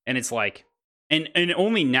 Yeah. And it's like, and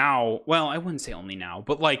only now. Well, I wouldn't say only now,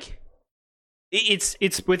 but like it's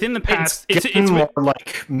within the past. It's more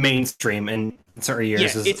like mainstream in certain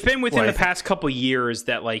years. Yeah, it's been within the past couple years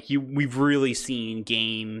that like we've really seen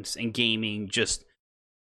games and gaming just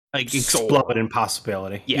like explode in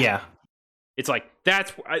possibility. Yeah. It's like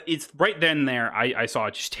it's right then and there. I saw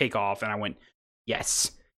it just take off, and I went, yes,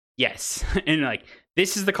 and like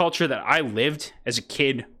this is the culture that I lived as a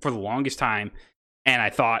kid for the longest time, and I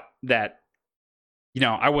thought that.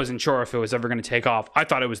 I wasn't sure if it was ever going to take off. I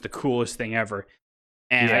thought it was the coolest thing ever.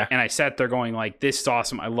 And I sat there going like, this is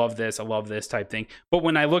awesome. I love this type thing. But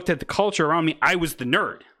when I looked at the culture around me, I was the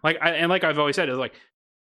nerd. Like I've always said, it was like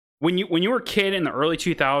when you were a kid in the early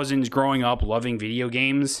 2000s growing up loving video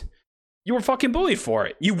games, you were fucking bullied for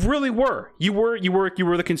it. You really were. You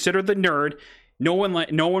were considered the nerd. No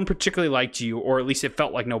one particularly liked you, or at least it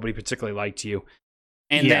felt like nobody particularly liked you.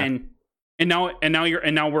 And then And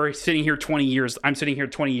now we're sitting here 20 years. I'm sitting here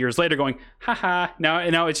 20 years later going, haha.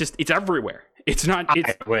 Now it's everywhere. It's not.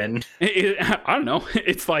 I win. I don't know.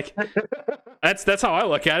 It's like that's how I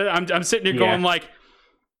look at it. I'm sitting here going like,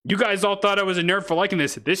 you guys all thought I was a nerd for liking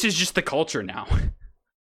this. This is just the culture now.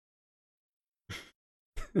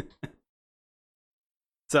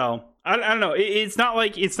 So I don't know. It's not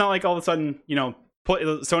like all of a sudden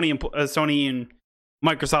Sony and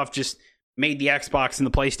Microsoft just made the Xbox and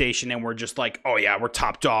the PlayStation and we're just like, oh yeah, we're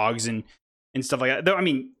top dogs and stuff like that. Though, I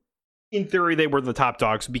mean, in theory, they were the top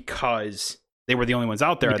dogs because they were the only ones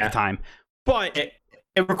out there at the time. But it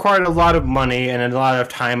required a lot of money and a lot of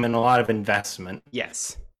time and a lot of investment.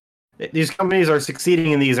 Yes. These companies are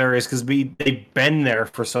succeeding in these areas because they've been there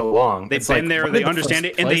for so long. They've been there. They understand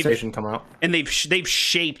it, and PlayStation come out, and they've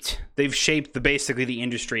shaped basically the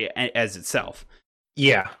industry as itself.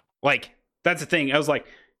 Yeah, like that's the thing. I was like,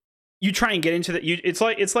 you try and get into that. It's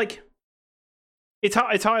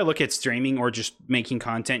how I look at streaming or just making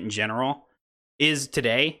content in general. Is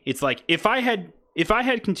today? It's like if I had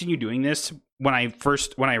continued doing this when I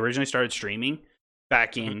originally started streaming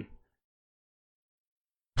back in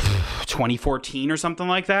 2014 or something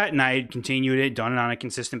like that, and I had continued it, done it on a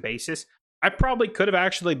consistent basis, I probably could have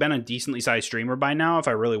actually been a decently sized streamer by now if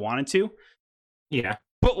I really wanted to. Yeah.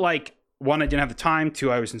 But like, one, I didn't have the time.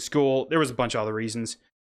 Two, I was in school. There was a bunch of other reasons.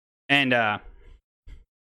 And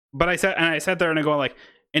but I sat there and I go like,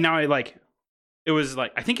 and now it was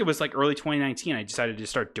like, I think it was like early 2019 I decided to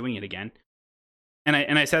start doing it again. And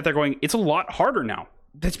I sat there going, it's a lot harder now.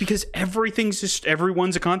 That's because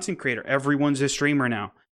everyone's a content creator. Everyone's a streamer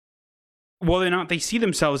now. Whether or not they see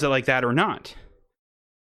themselves like that or not.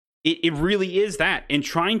 It really is that. And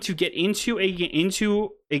trying to get into a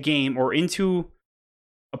game or into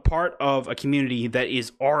a part of a community that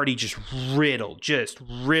is already just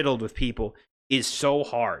riddled with people is so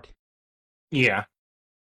hard. Yeah.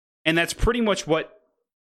 And that's pretty much what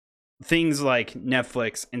things like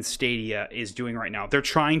Netflix and Stadia is doing right now. They're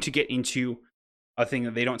trying to get into a thing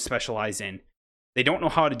that they don't specialize in. They don't know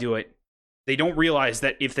how to do it. They don't realize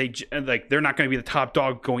that if they're not going to be the top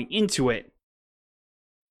dog going into it.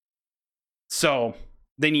 So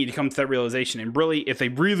they need to come to that realization. And really, if they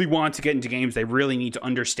really want to get into games, they really need to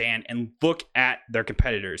understand and look at their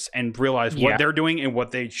competitors and realize what they're doing and what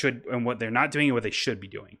they should and what they're not doing and what they should be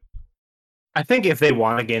doing. I think if they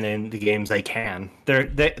want to get into games, they can.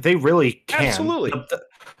 They really can. Absolutely.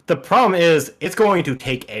 The problem is, it's going to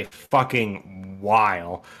take a fucking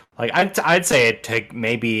while. Like I'd say it take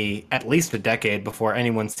maybe at least a decade before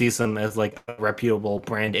anyone sees them as like a reputable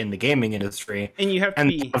brand in the gaming industry, and you have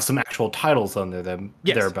to have some actual titles under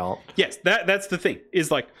their belt. Yes, that's the thing.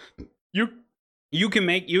 Is like you can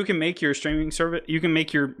make your streaming service, you can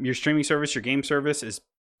make your streaming service, your game service as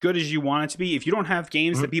good as you want it to be. If you don't have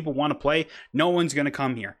games that people want to play, no one's gonna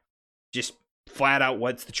come here. Just flat out,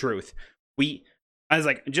 what's the truth? I was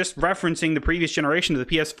like just referencing the previous generation of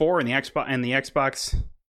the PS4 and the Xbox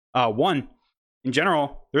One in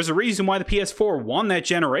general. There's a reason why the PS4 won that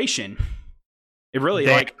generation. It really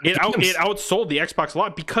it outsold the Xbox a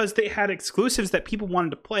lot because they had exclusives that people wanted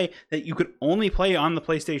to play that you could only play on the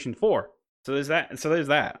PlayStation 4. So there's that.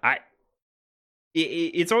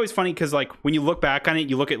 It's always funny because like when you look back on it,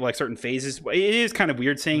 you look at like certain phases. It is kind of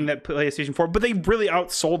weird saying that PlayStation 4, but they really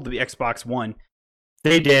outsold the Xbox One.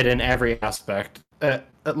 They did in every aspect.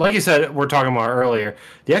 Like you said, we're talking about earlier,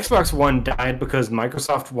 the Xbox One died because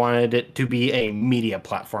Microsoft wanted it to be a media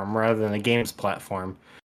platform rather than a games platform.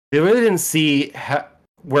 They really didn't see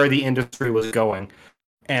where the industry was going.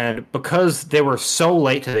 And because they were so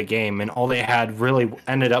late to the game and all they had really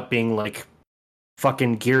ended up being like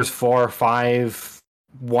fucking Gears 4, 5,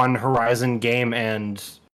 one Horizon game and,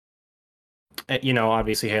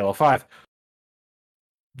 obviously Halo 5.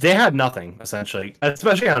 they had nothing essentially,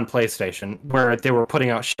 especially on PlayStation, where they were putting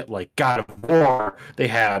out shit like God of War. They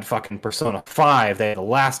had fucking Persona 5. They had The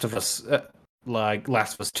Last of Us, like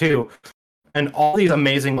Last of Us 2, and all these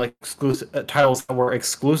amazing like exclusive titles that were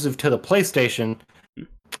exclusive to the PlayStation.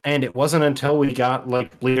 And it wasn't until we got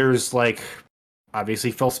like leaders like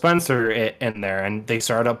obviously Phil Spencer in there, and they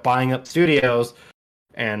started up buying up studios.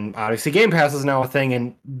 And obviously, Game Pass is now a thing,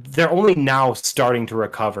 and they're only now starting to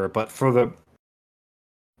recover. But for the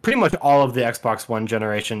pretty much all of the Xbox One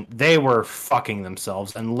generation, they were fucking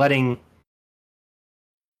themselves and letting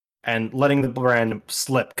the brand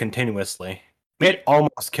slip continuously. It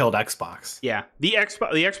almost killed Xbox. Yeah, the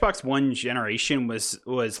Xbox One generation was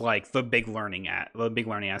like the big learning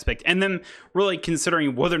aspect, and then really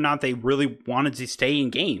considering whether or not they really wanted to stay in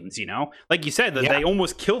games. You know, like you said, that they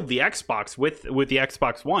almost killed the Xbox with the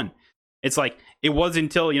Xbox One. It's like it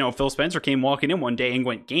wasn't until Phil Spencer came walking in one day and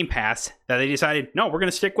went Game Pass that they decided, no, we're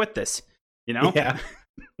going to stick with this. You know, yeah.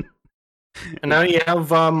 And now you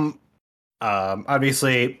have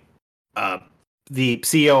obviously the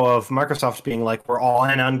CEO of Microsoft being like, we're all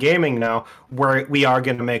in on gaming now. We are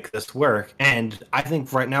going to make this work. And I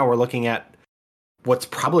think right now we're looking at what's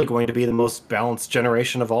probably going to be the most balanced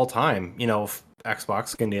generation of all time. If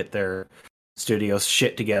Xbox can get their studios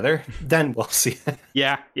shit together, then we'll see.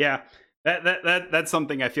 Yeah. That's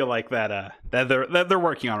something I feel like that they're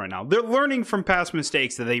working on right now. They're learning from past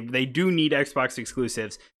mistakes that they do need Xbox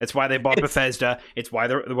exclusives. That's why they bought Bethesda. It's why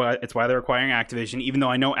they're acquiring Activision. Even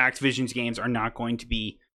though I know Activision's games are not going to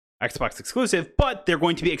be Xbox exclusive, but they're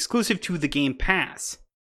going to be exclusive to the Game Pass.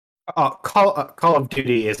 Call of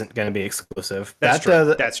Duty isn't going to be exclusive. That's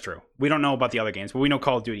true. That's true. We don't know about the other games, but we know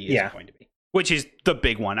Call of Duty is going to be, which is the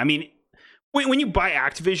big one. I mean, when you buy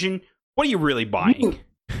Activision, what are you really buying?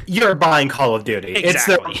 You're buying Call of Duty.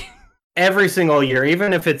 Exactly. Every single year,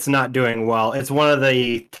 even if it's not doing well, it's one of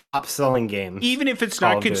the top-selling games. Even if it's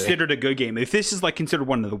not considered a good game, if this is like considered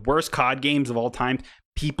one of the worst COD games of all time,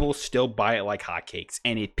 people still buy it like hotcakes,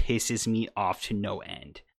 and it pisses me off to no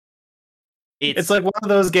end. It's like one of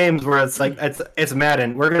those games where it's like it's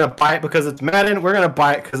Madden. We're gonna buy it because it's Madden. We're gonna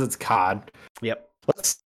buy it because it's COD. Yep.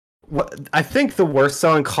 I think the worst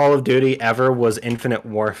selling Call of Duty ever was Infinite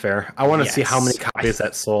Warfare. I want to see how many copies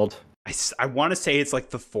that sold. I want to say it's like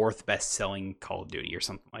the 4th best selling Call of Duty or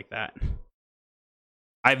something like that.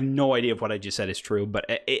 I have no idea if what I just said is true, but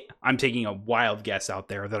I'm taking a wild guess out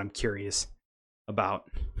there that I'm curious about.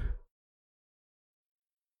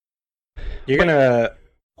 You're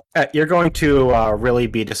going to really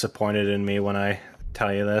be disappointed in me when I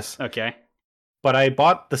tell you this. Okay. But I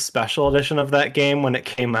bought the special edition of that game when it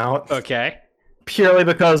came out. Okay. Purely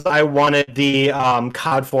because I wanted the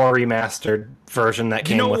COD 4 remastered version that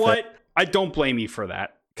came with it. You know what? I don't blame you for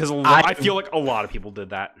that. Because I feel like a lot of people did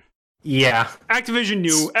that. Yeah. Activision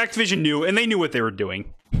knew, and they knew what they were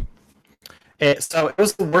doing. So it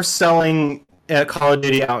was the worst selling Call of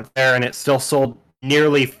Duty out there, and it still sold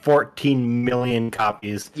nearly 14 million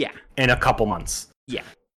copies in a couple months. Yeah.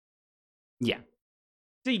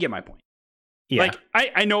 So you get my point. Yeah. Like,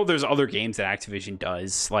 I know there's other games that Activision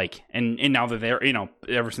does, like, and now that they're,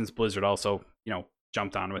 ever since Blizzard also,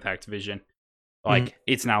 jumped on with Activision, like,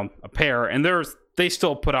 it's now a pair, and they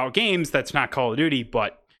still put out games that's not Call of Duty,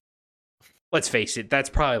 but let's face it, that's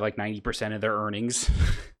probably like 90% of their earnings.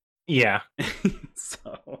 Yeah.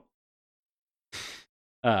 So,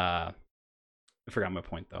 I forgot my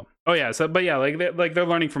point though. Oh yeah, but yeah, they're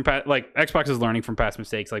learning from Xbox is learning from past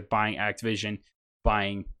mistakes, like buying Activision,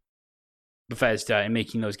 buying Bethesda, and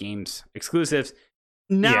making those games exclusives.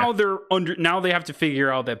 Now now they have to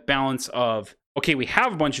figure out that balance of, okay, we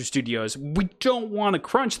have a bunch of studios, we don't want to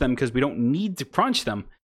crunch them because we don't need to crunch them.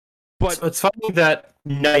 But so it's finding that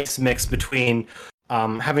nice mix between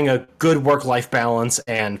having a good work-life balance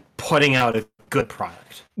and putting out a good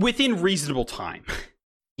product within reasonable time.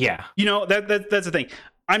 Yeah. That's the thing.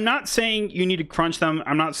 I'm not saying you need to crunch them.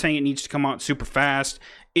 I'm not saying it needs to come out super fast.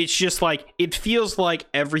 It's just like, it feels like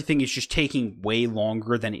everything is just taking way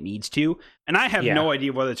longer than it needs to. And I have no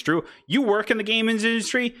idea whether it's true. You work in the game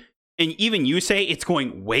industry, and even you say it's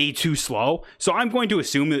going way too slow. So I'm going to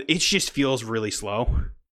assume that it just feels really slow.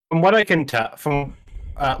 From what I can tell, from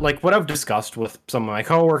what I've discussed with some of my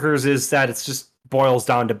coworkers, is that it's just boils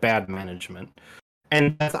down to bad management.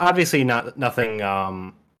 And that's obviously nothing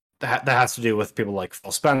that has to do with people like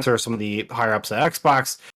Phil Spencer, some of the higher ups at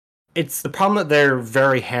Xbox. It's the problem that they're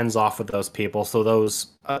very hands off with those people. So those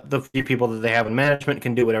the few people that they have in management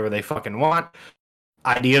can do whatever they fucking want.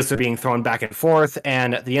 Ideas are being thrown back and forth,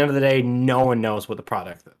 and at the end of the day, no one knows what the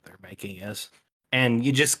product that they're making is. And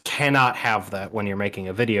you just cannot have that when you're making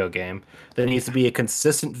a video game. There needs to be a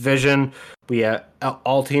consistent vision.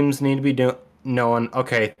 All teams need to be knowing,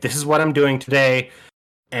 okay, this is what I'm doing today,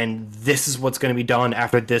 and this is what's going to be done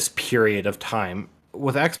after this period of time.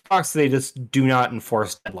 With Xbox, they just do not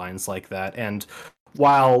enforce deadlines like that. And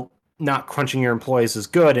while not crunching your employees is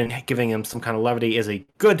good and giving them some kind of levity is a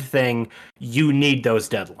good thing, you need those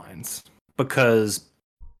deadlines because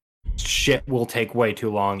shit will take way too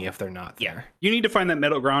long if they're not there. Yeah. You need to find that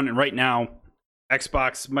middle ground, and right now,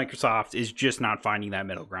 Xbox, Microsoft is just not finding that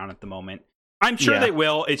middle ground at the moment. I'm sure they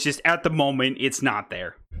will. It's just at the moment, it's not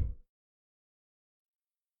there.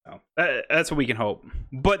 So that's what we can hope.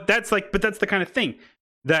 But that's the kind of thing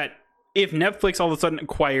that if Netflix all of a sudden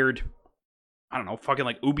acquired, I don't know, fucking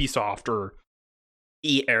like Ubisoft or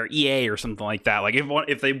EA or something like that, like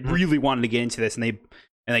if they really wanted to get into this and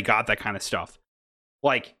they got that kind of stuff,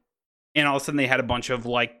 like, and all of a sudden they had a bunch of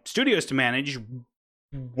like studios to manage,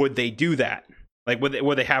 would they do that? Like, would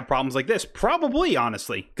they have problems like this? Probably,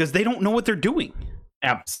 honestly, because they don't know what they're doing.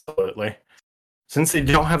 Absolutely. Since they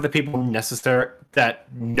don't have the people necessary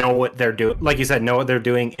that know what they're doing, like you said, know what they're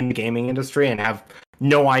doing in the gaming industry and have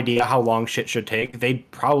no idea how long shit should take, they'd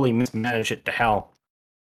probably mismanage it to hell.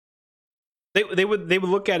 They would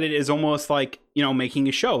look at it as almost like, you know, making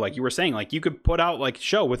a show, like you were saying, like you could put out like a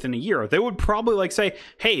show within a year. They would probably like say,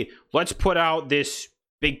 hey, let's put out this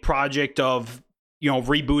big project of, you know,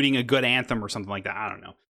 rebooting a good Anthem or something like that. I don't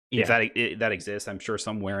know. Yeah. If that exists, I'm sure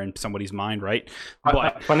somewhere in somebody's mind, right?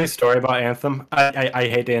 But funny story about Anthem. I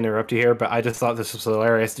hate to interrupt you here, but I just thought this was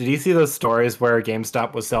hilarious. Did you see those stories where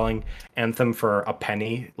GameStop was selling Anthem for a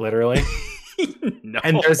penny, literally? No.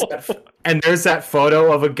 And there's that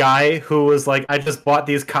photo of a guy who was like, I just bought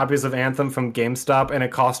these copies of Anthem from GameStop and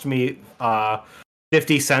it cost me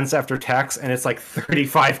 50 cents after tax, and it's like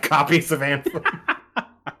 35 copies of Anthem.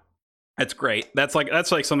 That's great. That's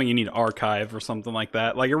like something you need to archive or something like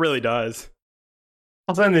that. Like, it really does.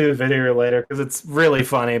 I'll send you the video later because it's really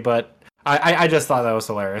funny, but I just thought that was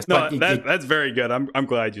hilarious. No, that's very good. I'm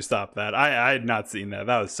glad you stopped that. I had not seen that.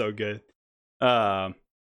 That was so good.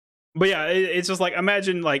 But yeah, it's just like,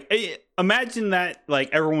 imagine that like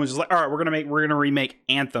everyone was just like, all right, we're gonna remake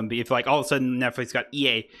Anthem. But if like all of a sudden Netflix got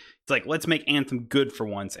EA, it's like, let's make Anthem good for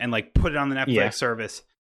once and like put it on the Netflix service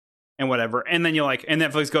and whatever. And then you're like, and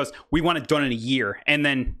Netflix goes, we want it done in a year. And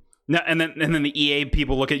then the EA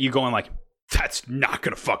people look at you going like, that's not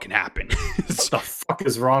gonna fucking happen. What the fuck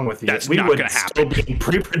is wrong with you? That's not gonna happen. Still be in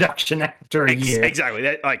pre-production after a year. Exactly.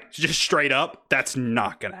 That, like, just straight up, that's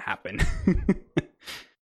not gonna happen.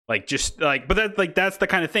 Like, just like, but that's the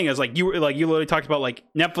kind of thing. Is like you literally talked about, like,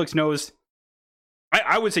 Netflix knows.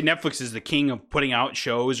 I would say Netflix is the king of putting out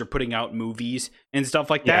shows or putting out movies and stuff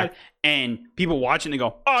like that, and people watch it and they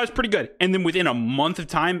go, "Oh, it's pretty good," and then within a month of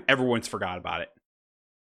time, everyone's forgot about it.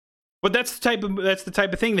 But that's the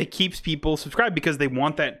type of thing that keeps people subscribed, because they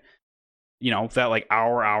want that, you know, that like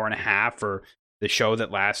hour and a half, or the show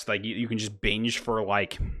that lasts like you can just binge for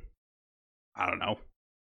like, I don't know,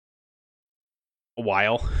 a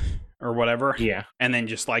while or whatever. Yeah. And then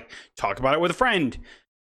just like talk about it with a friend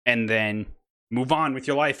and then move on with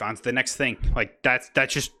your life on to the next thing. Like that's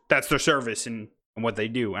their service and what they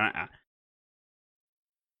do. And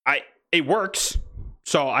it works.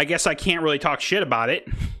 So I guess I can't really talk shit about it.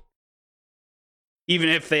 Even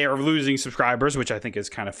if they are losing subscribers, which I think is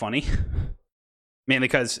kind of funny. Mainly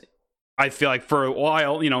because I feel like for a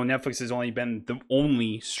while, you know, Netflix has only been the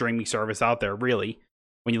only streaming service out there, really.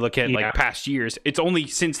 When you look at like past years, it's only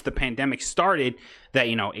since the pandemic started that,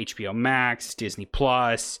 you know, HBO Max, Disney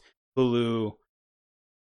Plus, Hulu,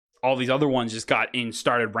 all these other ones just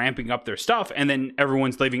started ramping up their stuff, and then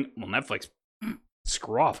everyone's leaving. Well, Netflix,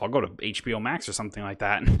 screw off. I'll go to HBO Max or something like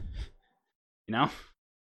that. You know?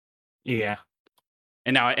 Yeah.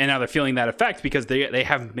 And now they're feeling that effect because they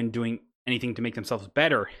haven't been doing anything to make themselves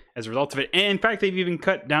better as a result of it. And in fact, they've even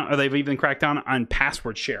cracked down on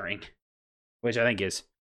password sharing, which I think is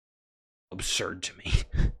absurd to me.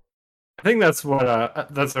 I think that's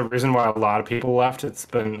the reason why a lot of people left. It's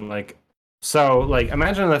been like, so like,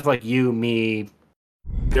 imagine if like you, me,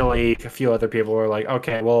 Billy, a few other people were like,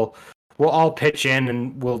 okay, well, we'll all pitch in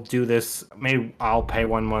and we'll do this. Maybe I'll pay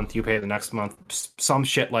 1 month, you pay the next month, some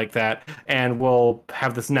shit like that, and we'll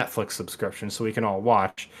have this Netflix subscription so we can all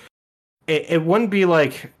watch. It wouldn't be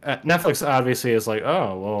like Netflix obviously is like,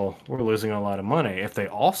 oh, well, we're losing a lot of money. If they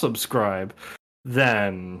all subscribe,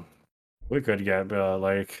 then we could get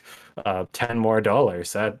like $10 more.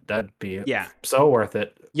 That'd be so worth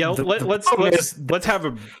it. Yeah, let's have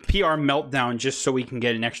a PR meltdown just so we can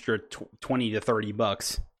get an extra $20 to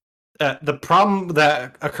 $30. the problem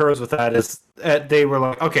that occurs with that is they were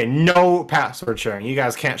like, okay, no password sharing. You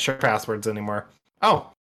guys can't share passwords anymore.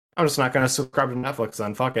 Oh, I'm just not going to subscribe to Netflix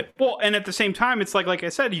then. Fuck it. Well, and at the same time, it's like I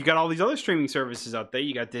said, you got all these other streaming services out there.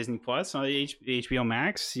 You got Disney Plus, HBO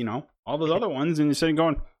Max, all those other ones, and you're sitting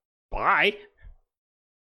going, bye.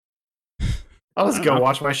 I'll just go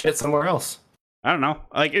watch my shit somewhere else. I don't know.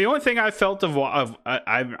 Like the only thing I felt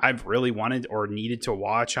I've really wanted or needed to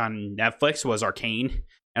watch on Netflix was Arcane,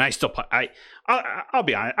 and I still I'll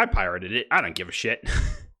be honest, I pirated it. I don't give a shit.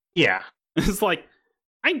 Yeah, it's like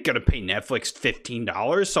I ain't gonna pay Netflix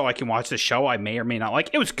 $15 so I can watch the show I may or may not like.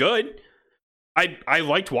 It was good. I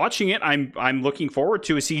liked watching it. I'm looking forward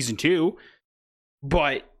to a season 2,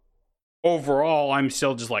 but overall, I'm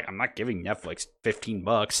still just like I'm not giving Netflix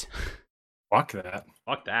 $15. Fuck that.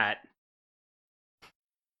 Fuck that.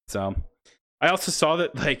 So, I also saw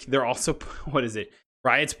that they're also what is it?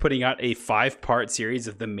 Riot's putting out a 5-part series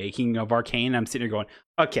of the making of Arcane. I'm sitting here going,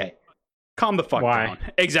 okay, calm the fuck down.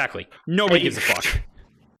 Exactly. Nobody gives a fuck.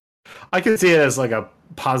 I can see it as like a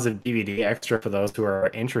positive DVD extra for those who are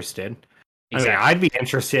interested. Exactly. I mean, I'd be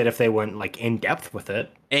interested if they went like in depth with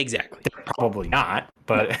it. Exactly. They're probably not,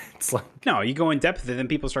 but it's like no, you go in depth with it, then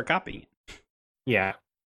people start copying it. Yeah.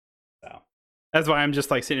 So that's why I'm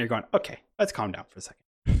just like sitting here going, okay, let's calm down for a second.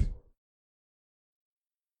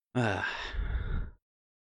 But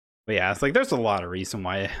yeah, it's like there's a lot of reason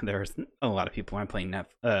why there's a lot of people aren't paying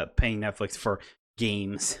Netflix for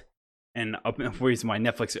games, and a reason why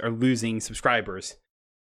Netflix are losing subscribers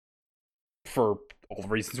for all the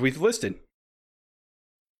reasons we've listed.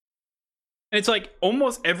 And it's like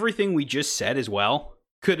almost everything we just said as well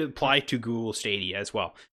could apply to Google Stadia as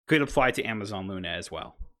well, could apply to Amazon Luna as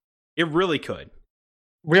well. It really could.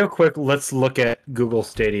 Real quick, let's look at Google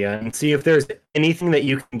Stadia and see if there's anything that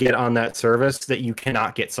you can get on that service that you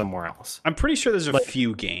cannot get somewhere else. I'm pretty sure there's a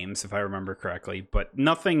few games, if I remember correctly, but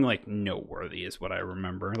nothing like noteworthy is what I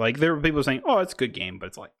remember. Like there were people saying, "Oh, it's a good game," but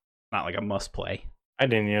it's like not like a must play. I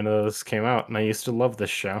didn't even know this came out, and I used to love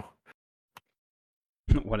this show.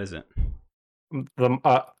 What is it? The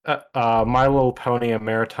My Little Pony: A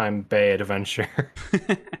Maritime Bay Adventure.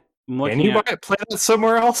 Can you play that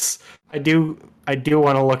somewhere else? I do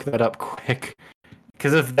want to look that up quick,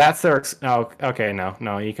 because if that's their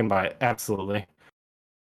no, you can buy it. Absolutely,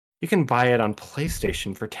 you can buy it on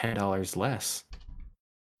PlayStation for $10 less.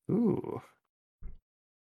 Ooh,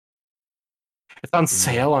 it's on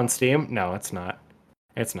sale on Steam. No, it's not.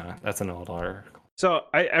 It's not. That's an old article. So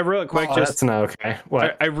I really quick that's not okay.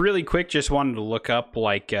 What? I really quick just wanted to look up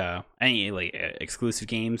like any like exclusive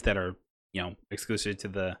games that are exclusive to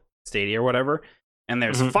the Stadia or whatever, and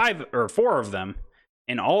there's 5 or 4 of them,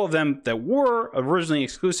 and all of them that were originally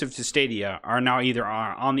exclusive to Stadia are now either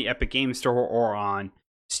on the Epic Games Store or on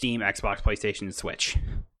Steam, Xbox, PlayStation, and Switch.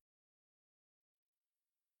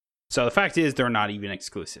 So the fact is, they're not even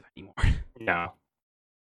exclusive anymore. No.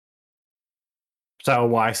 So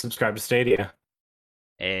why subscribe to Stadia?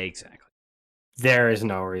 Exactly. There is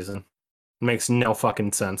no reason. It makes no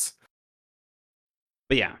fucking sense.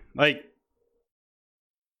 But yeah, like.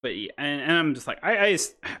 But yeah, and I'm just like,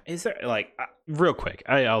 is there like real quick?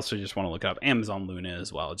 I also just want to look up Amazon Luna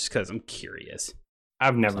as well, just because I'm curious.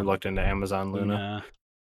 I've never looked into Amazon Luna.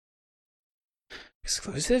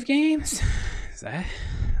 Exclusive games?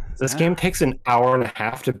 This game takes an hour and a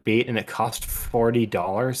half to beat, and it costs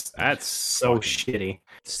 $40. That's so shitty.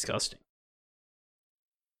 Disgusting.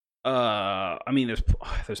 I mean,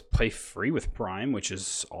 there's Play Free with Prime, which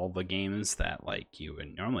is all the games that like you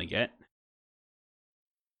would normally get.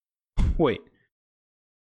 Wait.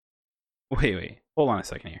 Hold on a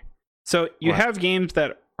second here. So you have games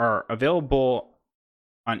that are available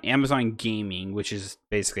on Amazon Gaming, which is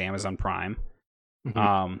basically Amazon Prime,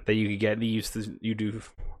 that you could get. You do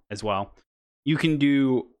as well. You can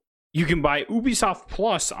buy Ubisoft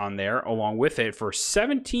Plus on there along with it for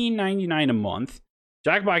 $17.99 a month.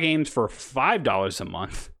 Jackpot games for $5 a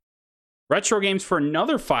month. Retro games for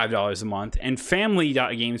another $5 a month, and family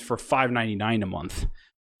games for $5.99 a month.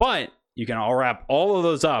 But you can all wrap all of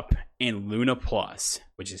those up in Luna Plus,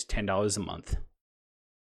 which is $10 a month.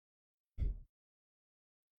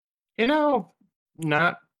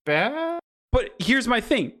 Not bad. But here's my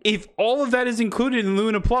thing. If all of that is included in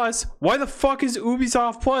Luna Plus, why the fuck is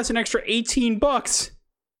Ubisoft Plus an extra $18?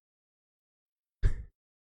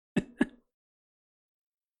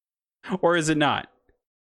 Or is it not?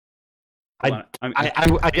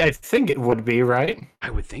 I think it would be, right? I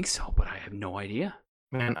would think so, but I have no idea.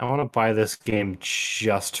 Man, I want to buy this game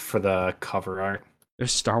just for the cover art.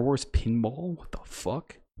 There's Star Wars Pinball? What the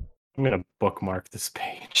fuck? I'm going to bookmark this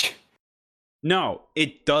page. No,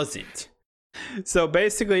 it doesn't. So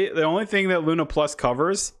basically, the only thing that Luna Plus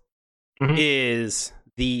covers Mhm. is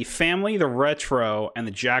the family, the retro, and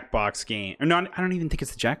the Jackbox game. Or no, I don't even think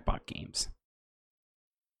it's the Jackbox games.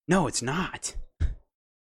 No, it's not.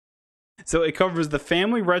 So it covers the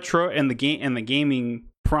family, retro, and the game and the gaming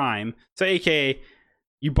prime. So, aka,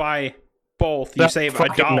 you buy both, you That's save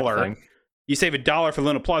fucking $1. nothing. You save $1 for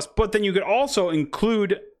Luna Plus, but then you could also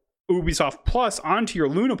include Ubisoft Plus onto your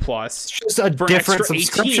Luna Plus. It's just a For an different extra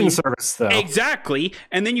subscription 18. service, though. Exactly.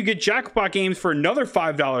 And then you get Jackpot games for another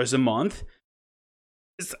 $5 a month.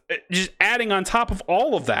 It's just adding on top of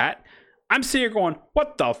all of that. I'm sitting here going,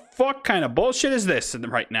 what the fuck kind of bullshit is this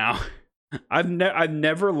right now? I've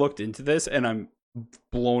never looked into this, and I'm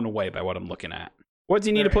blown away by what I'm looking at. What do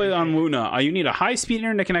you need to play on Luna? You need a high-speed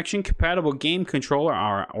internet connection, compatible game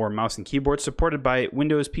controller, or mouse and keyboard, supported by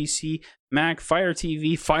Windows PC, Mac, Fire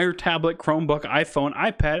TV, Fire Tablet, Chromebook, iPhone,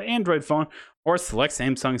 iPad, Android phone, or select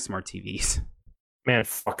Samsung smart TVs. Man,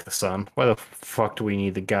 fuck the sun. Why the fuck do we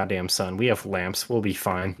need the goddamn sun? We have lamps. We'll be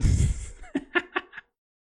fine.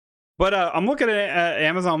 But I'm looking at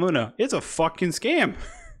Amazon Luna. It's a fucking scam.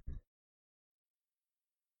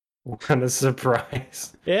 What a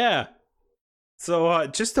surprise. Yeah. So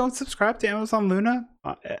just don't subscribe to Amazon Luna.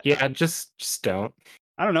 Yeah, just don't.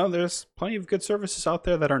 I don't know. There's plenty of good services out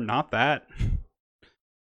there that are not that.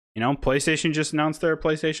 You know, PlayStation just announced their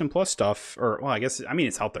PlayStation Plus stuff. Or, well, I mean,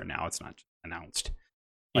 it's out there now. It's not just announced.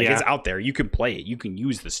 Like, Yeah. it's out there. You can play it. You can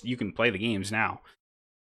use this. You can play the games now.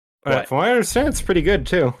 But from what I understand, it's pretty good,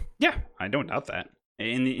 too. Yeah, I don't doubt that.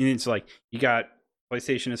 And it's like, you got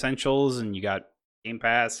PlayStation Essentials and you got Game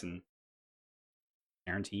Pass and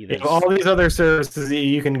guarantee You there's have all these other services that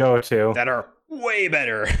you can go to. that are way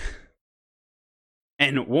better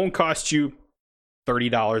and won't cost you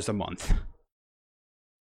 $30 a month.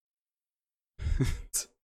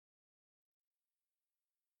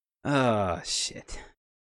 Oh shit,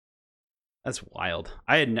 that's wild.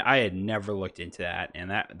 I had never looked into that,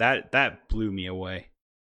 and that blew me away.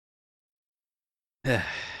 I'm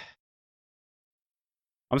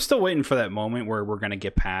still waiting for that moment where we're gonna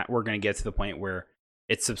get to the point where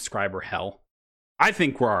it's subscriber hell. I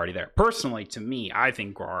think we're already there. Personally, to me, I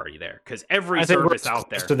think we're already there because every I think we're service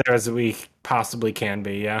out there, as close to there as we possibly can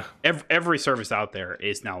be, yeah. every service out there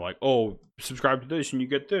is now like, oh, subscribe to this and you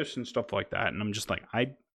get this and stuff like that. And I'm just like,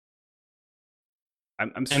 I'm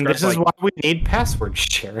And subscribed this to is like, why we need password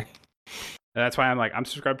sharing. that's why I'm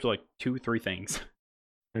subscribed to like 2-3 things.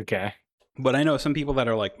 Okay. But I know some people that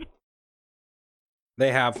are like,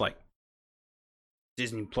 they have like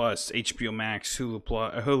Disney Plus, HBO Max,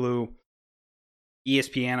 Hulu,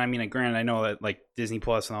 ESPN. I mean, granted, I know that like Disney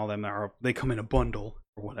Plus and all them they come in a bundle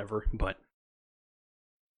or whatever, but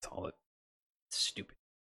it's all stupid.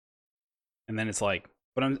 And then it's like,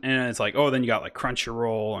 and it's like, oh, then you got like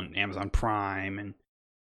Crunchyroll and Amazon Prime and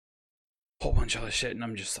a whole bunch of other shit, and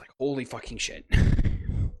I'm just like, holy fucking shit. I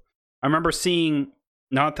remember seeing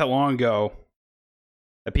not that long ago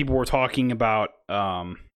that people were talking about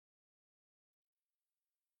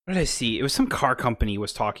what did I see? It was some car company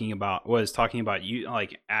was talking about you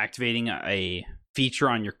like activating a feature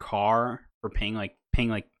on your car for paying like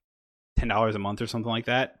 $10 a month or something like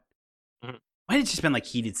that. Mhm. Might have just been like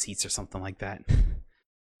heated seats or something like that.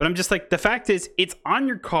 But I'm just like, the fact is, it's on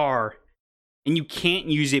your car and you can't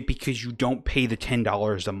use it because you don't pay the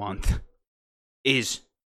 $10 a month is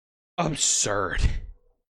absurd.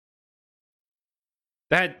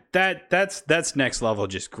 That's next level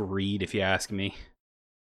just greed, if you ask me.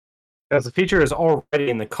 Because the feature is already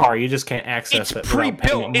in the car, you just can't access It's it. without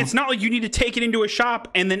pre-built. paying. It's not like you need to take it into a shop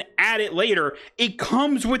and then add it later. It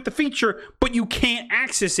comes with the feature, but you can't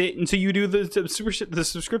access it until you do the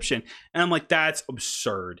subscription. And I'm like, that's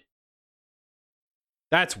absurd.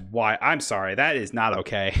 That's why. I'm sorry. That is not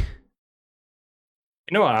okay.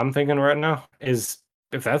 You know what I'm thinking right now is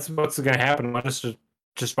if that's what's going to happen, I'll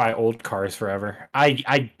just buy old cars forever.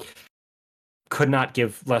 I could not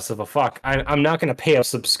give less of a fuck. I'm not going to pay a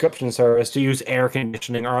subscription service to use air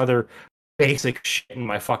conditioning or other basic shit in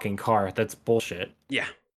my fucking car. That's bullshit. Yeah.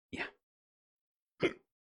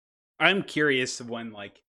 I'm curious when,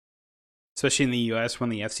 like, especially in the US, when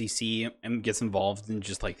the FCC gets involved in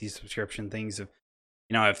just like these subscription things, of,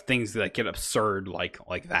 you know, if things that get absurd like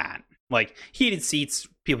that, like heated seats,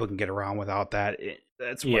 people can get around without that.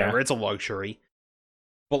 That's whatever. Yeah. It's a luxury.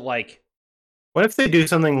 But like, What if they do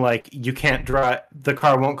something like you can't drive, the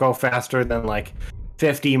car won't go faster than like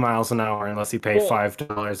 50 miles an hour unless you pay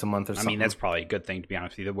 $5 a month or something? I mean, that's probably a good thing, to be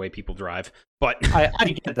honest with you, the way people drive. But I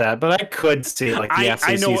get that, but I could see like the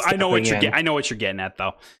FCC I know what you're you're getting at,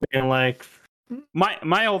 though. and like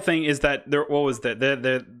My whole thing is that what was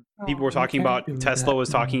that? people were talking about, Tesla was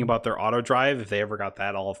talking about their auto drive, if they ever got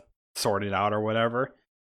that all sorted out or whatever.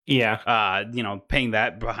 Yeah. Paying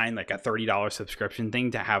that behind like a $30 subscription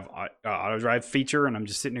thing to have auto drive feature, and I'm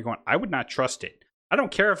just sitting there going, I would not trust it. I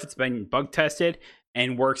don't care if it's been bug tested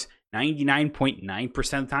and works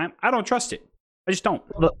 99.9% of the time. I don't trust it. I just don't.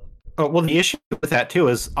 Well, the issue with that too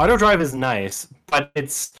is auto drive is nice, but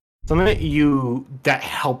it's something that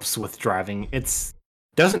helps with driving. It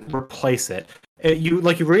doesn't replace it. You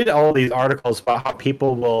read all these articles about how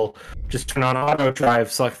people will just turn on auto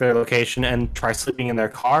drive, select their location, and try sleeping in their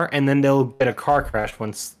car, and then they'll get a car crash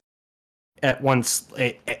once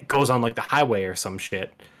it goes on like the highway or some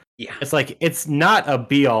shit. Yeah, it's like it's not a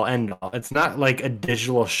be all end all. It's not like a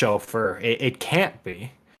digital chauffeur. It can't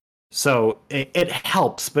be. So it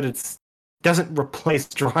helps, but it doesn't replace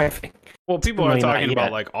driving. Well, people are talking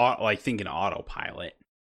about like thinking autopilot,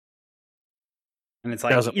 and it's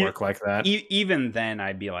like it doesn't work like that. Even then,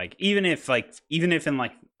 I'd be like, even if in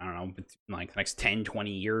like, I don't know, like the next 10,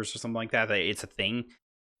 20 years or something like that it's a thing,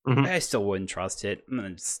 I still wouldn't trust it.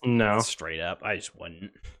 No, straight up, I just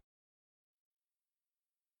wouldn't.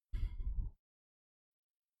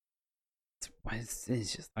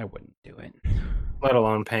 It's just, I wouldn't do it. Let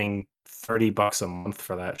alone paying $30 a month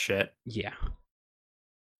for that shit. Yeah.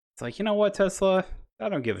 It's like, you know what, Tesla? I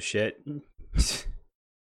don't give a shit.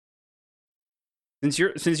 Since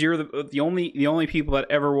you're the only people that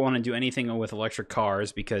ever want to do anything with electric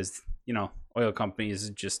cars, because oil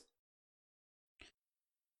companies just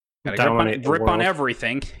gotta rip on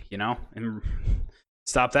everything, and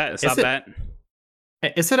stop that.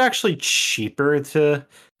 Is it actually cheaper to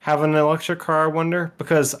have an electric car, I wonder?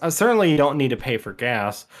 Because certainly you don't need to pay for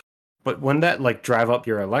gas, but wouldn't that drive up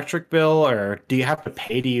your electric bill, or do you have to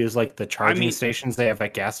pay to use the charging stations they have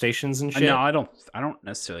at gas stations and shit? No, I don't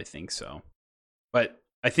necessarily think so. But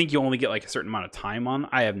I think you only get a certain amount of time on.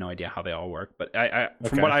 I have no idea how they all work, but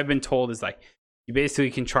from what I've been told is you basically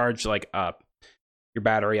can charge your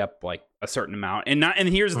battery up a certain amount, and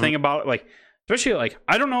here's the thing about especially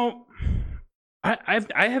I don't know.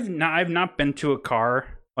 I've not been to a car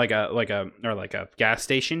like a gas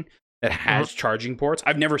station that has charging ports.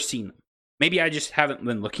 I've never seen them. Maybe I just haven't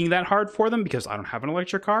been looking that hard for them because I don't have an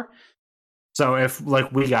electric car. So if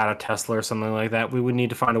we got a Tesla or something like that, we would need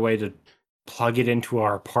to find a way to plug it into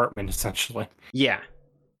our apartment, essentially. Yeah.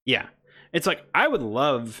 It's I would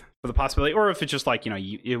love for the possibility, or if it's just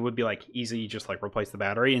it would be easy, you just replace the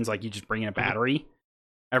battery, and it's you just bring in a battery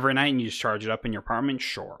every night and you just charge it up in your apartment.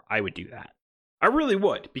 Sure, I would do that. I really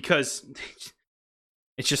would, because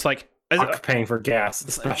it's just paying for gas,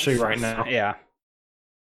 especially right now. Yeah.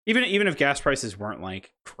 Even if gas prices weren't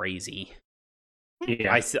crazy,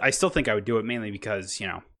 yeah, I still think I would do it, mainly because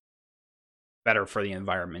better for the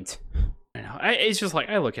environment. I know. It's just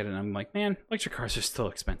I look at it and I'm like, man, electric cars are still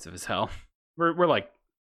expensive as hell. We're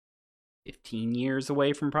 15 years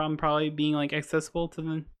away from probably being accessible to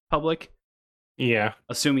the public. Yeah,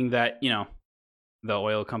 assuming that the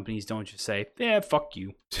oil companies don't just say, yeah, fuck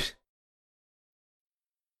you.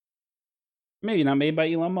 Maybe not made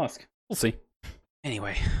by Elon Musk. We'll see.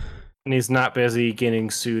 Anyway. And he's not busy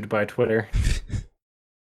getting sued by Twitter.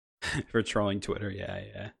 For trolling Twitter,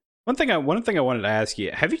 yeah. One thing I wanted to ask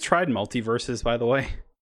you, have you tried Multiverses, by the way?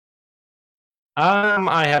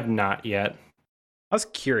 I have not yet. I was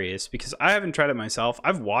curious because I haven't tried it myself.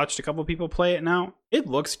 I've watched a couple people play it now. It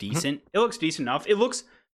looks decent. It looks decent enough. It looks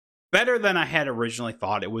better than I had originally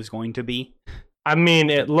thought it was going to be. I mean,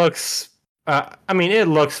 it looks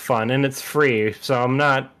fun and it's free, so I'm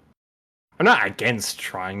not against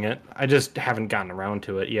trying it. I just haven't gotten around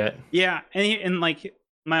to it yet. Yeah, and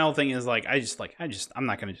my whole thing is I'm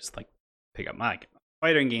not gonna just pick up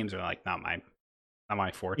fighting games are not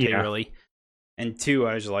my forte really. And two,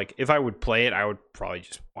 I was just if I would play it, I would probably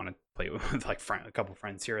just want to play it with a couple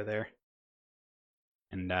friends here or there.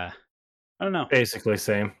 And I don't know. Basically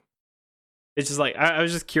same. It's just I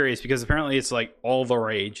was just curious because apparently it's all the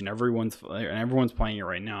rage and everyone's playing it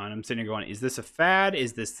right now, and I'm sitting here going, is this a fad?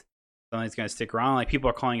 Is this something that's going to stick around? People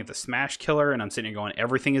are calling it the Smash Killer, and I'm sitting here going,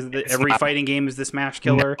 every fighting game is the Smash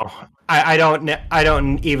Killer. No, I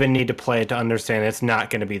don't even need to play it to understand it's not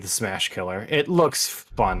going to be the Smash Killer. It looks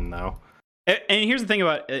fun though. And here's the thing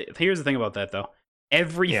about that though.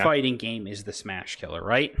 Every fighting game is the Smash Killer,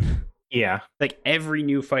 right? Yeah. Every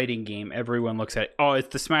new fighting game, everyone looks at, oh, it's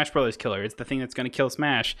the Smash Brothers killer. It's the thing that's going to kill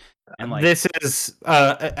Smash. And this is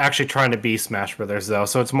actually trying to be Smash Brothers though,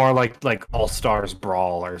 so it's more like All Stars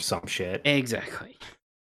Brawl or some shit. Exactly.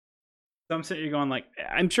 So I'm sitting here going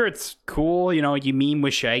I'm sure it's cool, you meme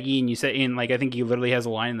with Shaggy and you say, and I think he literally has a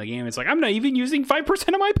line in the game. It's I'm not even using 5%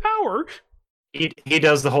 of my power. He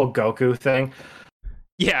does the whole Goku thing.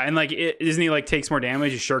 Yeah, and like, isn't he like takes more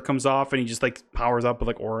damage? His shirt comes off, and he just like powers up with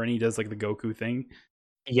like aura, and he does like the Goku thing.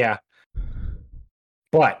 Yeah.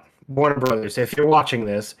 But Warner Brothers, if you're watching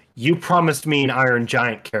this, you promised me an Iron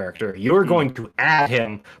Giant character. You're going to add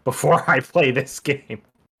him before I play this game.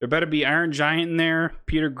 There better be Iron Giant in there,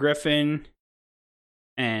 Peter Griffin,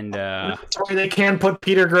 and Sorry, they can put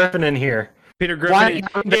Peter Griffin in here. Peter Griffin.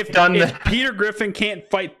 If Peter Griffin can't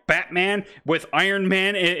fight Batman with Iron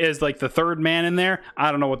Man as like the third man in there,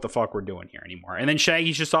 I don't know what the fuck we're doing here anymore. And then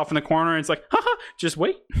Shaggy's just off in the corner, and it's like, haha, just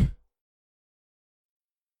wait.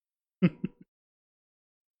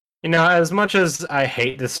 You know, as much as I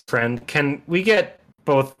hate this trend, can we get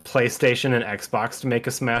both PlayStation and Xbox to make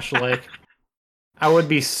a Smash Alike? I would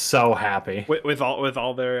be so happy. With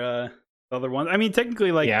all their other ones. I mean,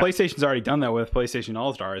 technically, like, PlayStation's already done that with PlayStation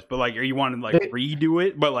All Stars, but like, are you wanting to like redo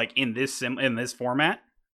it, but like in this format?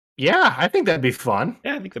 Yeah, I think that'd be fun.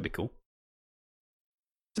 Yeah, I think that'd be cool.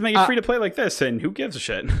 To make it free to play like this, and who gives a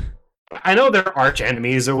shit? I know they're arch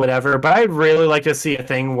enemies or whatever, but I'd really like to see a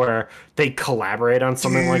thing where they collaborate on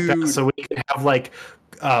something like that, so we could have like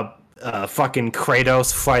fucking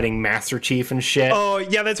Kratos fighting Master Chief and shit. Oh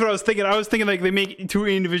yeah, that's what I was thinking. I was thinking like they make 2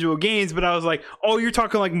 individual games, but I was like, oh, you're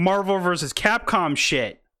talking like Marvel versus Capcom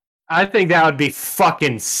shit. I think that would be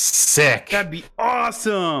fucking sick. That'd be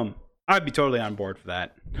awesome. I'd be totally on board for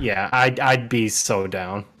that. Yeah, I'd be so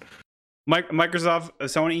down. Microsoft,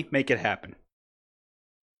 Sony, make it happen.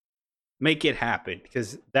 Make it happen,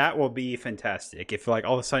 because that will be fantastic. If like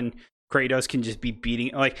all of a sudden Kratos can just be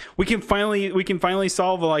beating, like we can finally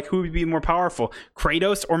solve like who would be more powerful,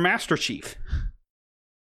 Kratos or Master Chief.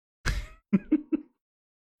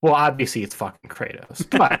 Well, obviously it's fucking Kratos,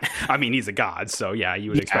 but I mean he's a god, so yeah,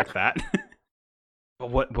 you would expect that.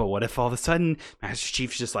 But what if all of a sudden Master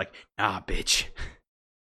Chief's just like, nah, bitch.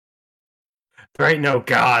 There ain't no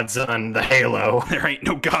gods on the Halo. There ain't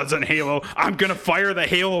no gods on Halo. I'm gonna fire the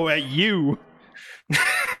Halo at you.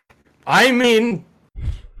 I mean,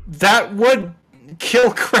 that would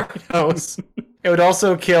kill Kratos. It would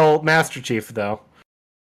also kill Master Chief, though.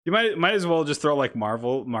 You might as well just throw like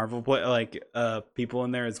Marvel play, like people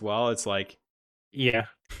in there as well. It's like, yeah,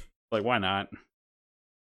 like why not?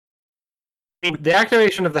 The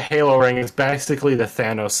activation of the Halo ring is basically the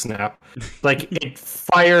Thanos snap. Like, it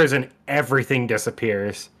fires and everything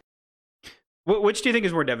disappears. Which do you think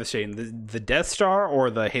is more devastating, the Death Star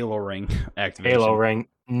or the Halo ring activation? Halo ring.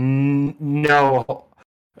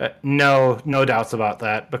 No doubts about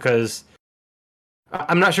that, because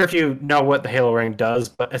I'm not sure if you know what the Halo ring does,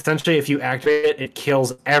 but essentially if you activate it, it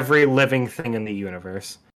kills every living thing in the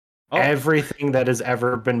universe. Oh. Everything that has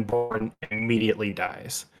ever been born immediately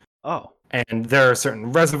dies. Oh. And there are certain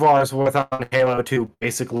reservoirs within Halo to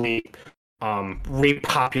basically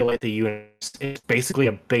repopulate the universe. It's basically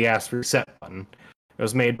a big-ass reset button. It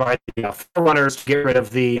was made by the Forerunners to get rid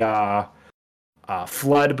of the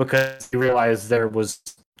Flood, because they realized there was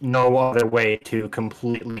no other way to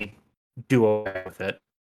completely do away with it.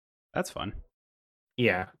 That's fun.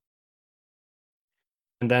 Yeah.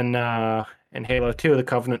 And then in Halo 2, the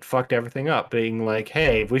Covenant fucked everything up, being like,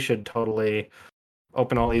 hey, we should totally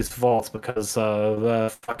open all these vaults because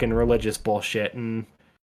of fucking religious bullshit, and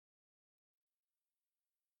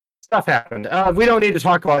stuff happened. We don't need to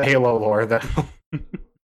talk about Halo lore, though.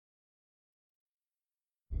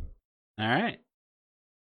 All right.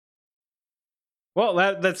 Well,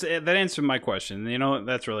 that answered my question. You know,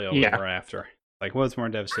 that's really all we're after. Like, what's more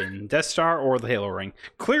devastating, Death Star or the Halo ring?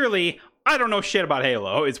 Clearly, I don't know shit about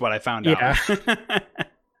Halo, is what I found out.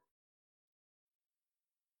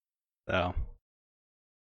 So,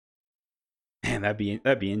 man,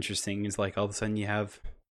 that'd be interesting. Is like all of a sudden you have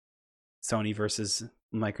Sony versus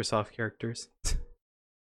Microsoft characters.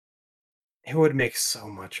 It would make so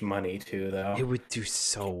much money too, though. It would do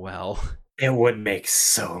so well. It would make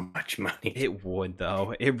so much money. It would,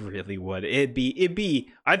 though. It really would. It'd be.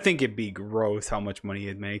 I think it'd be gross how much money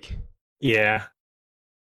it'd make. Yeah.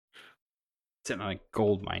 Sitting on a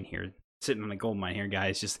gold mine here,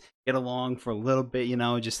 guys. Just get along for a little bit, you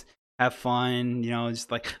know. Just have fun, you know. Just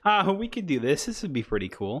like, we could do this. This would be pretty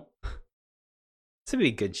cool. This would be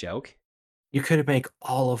a good joke. You could make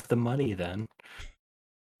all of the money then.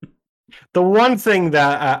 The one thing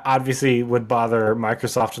that obviously would bother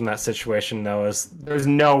Microsoft in that situation, though, is there's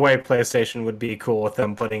no way PlayStation would be cool with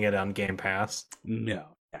them putting it on Game Pass. No.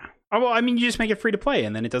 Yeah. Oh, well, I mean, you just make it free to play,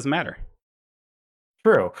 and then it doesn't matter.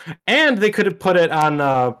 True. And they could have put it on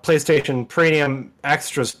PlayStation Premium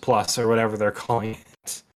Extras Plus, or whatever they're calling it.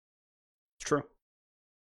 It's true.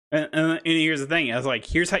 And here's the thing. I was like,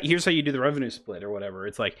 here's how you do the revenue split or whatever.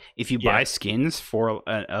 It's like, if you buy skins for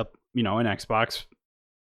an Xbox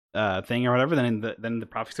thing or whatever, then the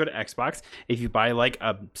profits go to Xbox. If you buy like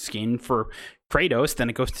a skin for Kratos, then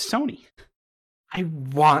it goes to Sony. I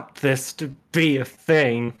want this to be a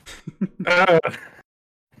thing. Ugh.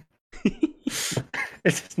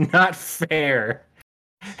 It's not fair.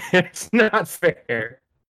 It's not fair.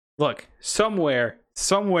 Look, somewhere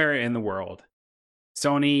in the world,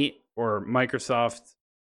 Sony or Microsoft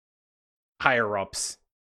higher ups,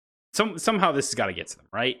 somehow this has got to get to them,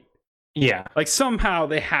 right? Yeah. Like somehow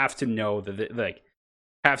they have to know that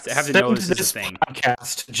have to know this is a thing.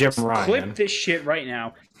 Podcast, Jim Ryan. Clip this shit right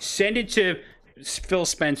now. Send it to Phil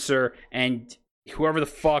Spencer and whoever the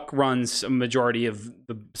fuck runs a majority of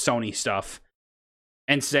the Sony stuff,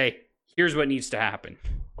 and say, "Here's what needs to happen."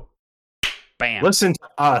 Bam. Listen to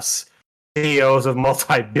us, CEOs of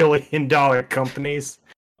multi-billion-dollar companies.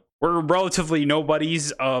 We're relatively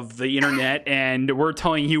nobodies of the internet, and we're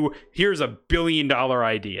telling you, here's $1 billion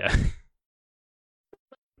idea.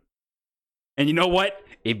 And you know what?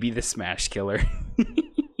 It'd be the Smash Killer.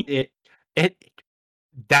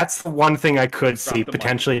 That's the one thing I could Drop see the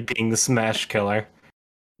potentially being the Smash Killer.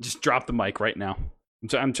 Just drop the mic right now.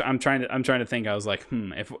 I'm trying to think. I was like,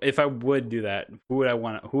 if I would do that, who would I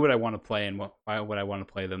want to play, and why would I want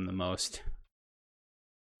to play them the most?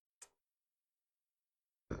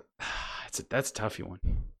 That's a toughy one.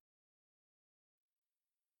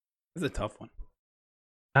 That's a tough one.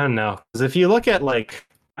 I don't know, because if you look at like,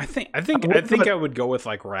 I think I would go with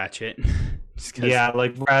like Ratchet. Yeah,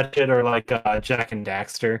 like Ratchet or like Jack and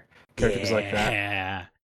Daxter, characters like that. Yeah,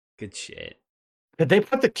 good shit. Did they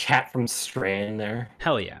put the cat from Stray in there?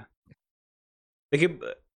 Hell yeah. They could.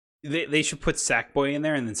 They should put Sackboy in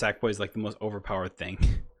there, and then Sackboy is like the most overpowered thing.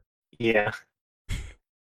 Yeah.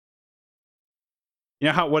 You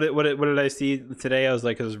know how what did I see today? I was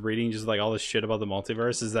reading just like all this shit about the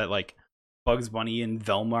multiverse. Is that like Bugs Bunny and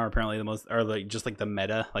Velma are apparently the most, are like just like the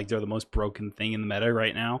meta, like they're the most broken thing in the meta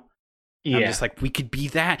right now. Yeah. I'm just like, we could be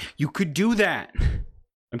that. You could do that.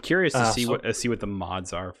 I'm curious to see what the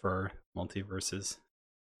mods are for multiverses.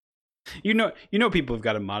 You know, people have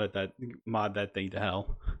got to mod that thing to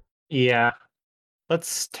hell. Yeah.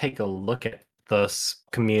 Let's take a look at this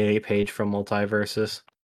community page for multiverses.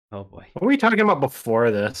 Oh boy. What were we talking about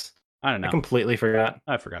before this? I don't know. I completely forgot.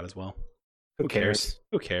 I forgot as well. Who cares?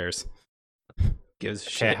 Who cares? Gives a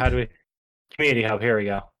Okay, shit. how do we... Community Hub, here we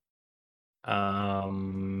go.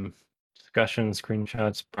 Discussion,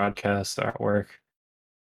 screenshots, broadcasts, artwork.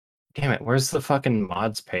 Damn it, where's the fucking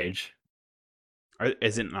mods page?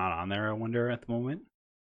 Is it not on there, I wonder, at the moment?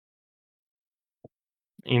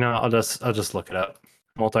 You know, I'll just look it up.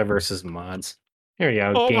 Multiverses mods. Here we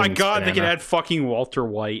go. Oh my god, they can add fucking Walter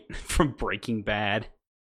White from Breaking Bad.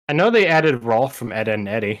 I know they added Rolf from Ed, Edd n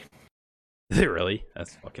Eddy. Did they really?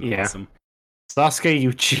 That's fucking awesome. Sasuke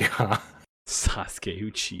Uchiha. Sasuke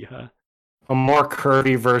Uchiha. A more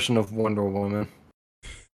curvy version of Wonder Woman.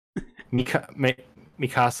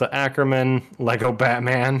 Mikasa Ackerman, Lego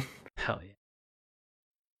Batman. Hell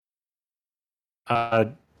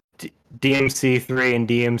yeah. DMC3 and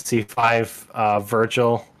DMC5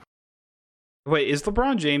 Virgil. Wait, is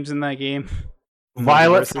LeBron James in that game?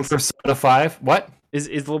 Violet from Persona 5. What? Is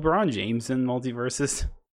LeBron James in Multiverses?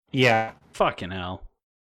 Yeah. Fucking hell.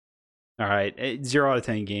 Alright, 0 out of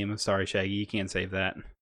 10 game. I'm sorry, Shaggy. You can't save that.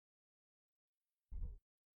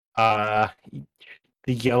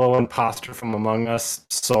 The yellow imposter from Among Us.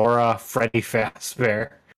 Sora. Freddy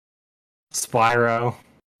Fazbear. Spyro.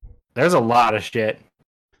 There's a lot of shit.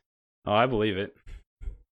 Oh, I believe it.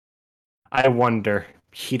 I wonder.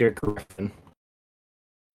 Peter Griffin.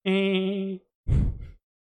 I'm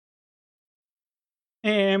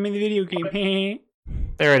in the video game.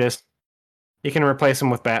 There it is. You can replace him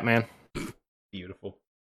with Batman. Beautiful.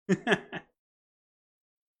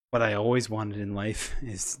 What I always wanted in life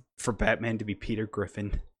is for Batman to be Peter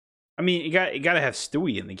Griffin. I mean, you got to have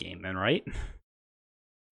Stewie in the game then, right?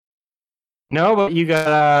 No, but you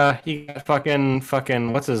got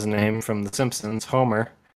fucking what's his name from The Simpsons,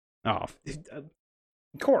 Homer. Oh, of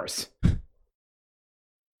course.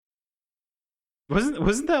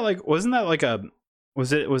 Wasn't that like a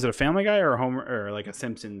was it a Family Guy or a Homer or like a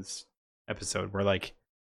Simpsons episode where like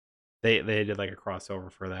they did like a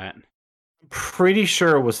crossover for that? Pretty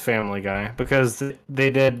sure it was Family Guy because they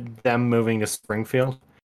did them moving to Springfield.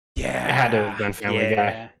 Yeah, it had to have been Family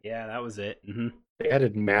Guy. Yeah, that was it. Mm-hmm. They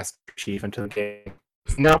added Master Chief into the game.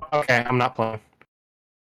 No, okay, I'm not playing.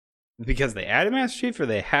 Because they added Master Chief, or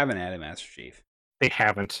they haven't added Master Chief? They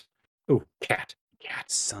haven't. Ooh, cat.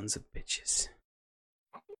 Sons of bitches.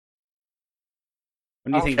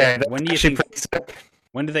 When do you think? When do you think?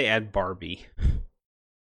 When do they add Barbie?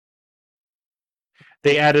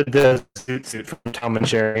 They added the suit from Tom and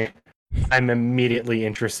Jerry. I'm immediately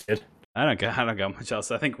interested. I don't got much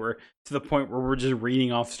else. I think we're to the point where we're just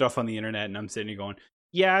reading off stuff on the internet, and I'm sitting here going,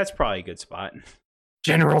 "Yeah, it's probably a good spot."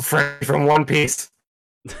 General Freddy from One Piece.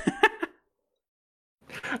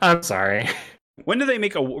 I'm sorry. When do they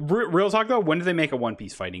make a real talk though? When do they make a One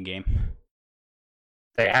Piece fighting game?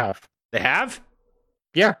 They have. They have?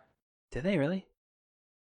 Yeah. Did they really?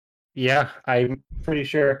 Yeah, I'm pretty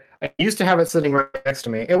sure. I used to have it sitting right next to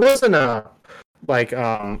me. It wasn't a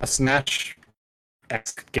Snatch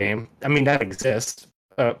X game. I mean, that exists,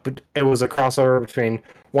 but it was a crossover between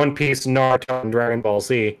One Piece, Naruto, and Dragon Ball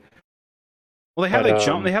Z. Well, they have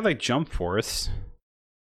Jump. They have like Jump Force.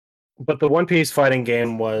 But the One Piece fighting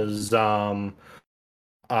game was Burning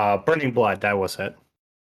Blood. That was it.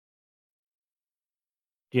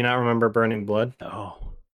 Do you not remember Burning Blood? Oh.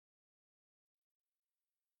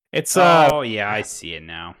 It's oh yeah, I see it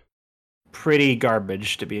now. Pretty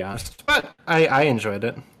garbage, to be honest, but I enjoyed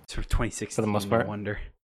it. It's from 2016 for the most part. I wonder.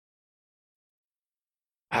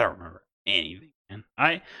 I don't remember anything,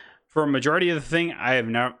 man. For a majority of the thing, I have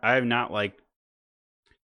not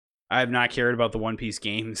cared about the One Piece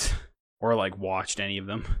games or like watched any of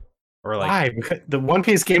them. Or like why? Because the One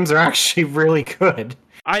Piece games are actually really good.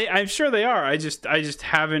 I'm sure they are. I just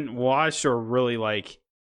haven't watched or really like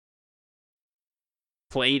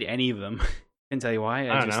played any of them. Can tell you why.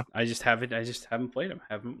 I just haven't played them.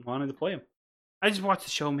 Haven't wanted to play them. I just watched the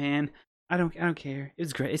show, man. I don't care.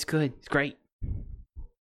 It's great. It's good. It's great.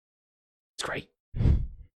 It's great.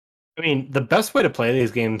 I mean, the best way to play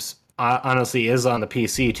these games honestly is on the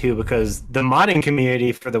PC too, because the modding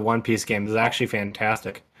community for the One Piece game is actually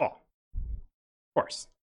fantastic. Oh, of course.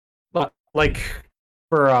 Like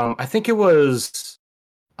for I think it was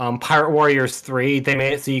Pirate Warriors 3, they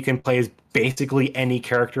made it so you can play as basically any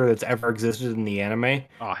character that's ever existed in the anime.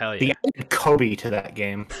 Oh, hell yeah. They added Kobe to that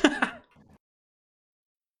game.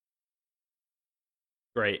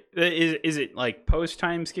 Great. Is it like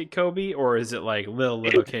post-time Skid Kobe, or is it like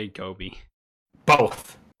little kid Kobe?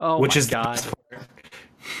 Both. Oh which my is god.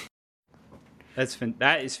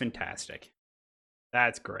 That is fantastic.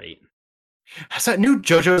 That's great. Has that new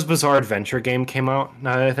JoJo's Bizarre Adventure game came out?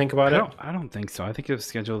 Now that I think about it, I don't think so. I think it was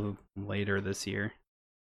scheduled later this year.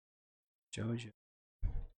 JoJo,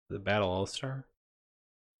 the Battle All Star.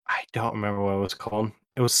 I don't remember what it was called.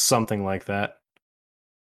 It was something like that.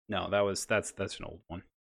 No, that's an old one.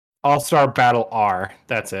 All Star Battle R.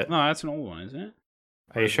 That's it. No, that's an old one, isn't it?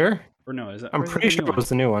 Are you sure? Or no? Is that? I'm pretty sure it was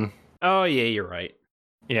the new one. Oh yeah, you're right.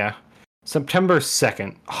 Yeah, September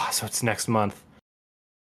 2nd. Oh, so it's next month.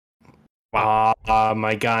 Wow.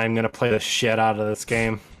 My guy, I'm gonna play the shit out of this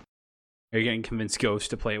game. Are you getting convinced Ghost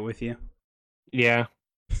to play it with you? Yeah.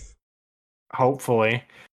 Hopefully.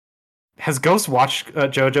 Has Ghost watched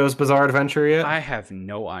JoJo's Bizarre Adventure yet? I have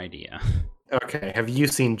no idea. Okay. Have you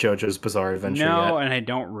seen JoJo's Bizarre Adventure yet? No, and I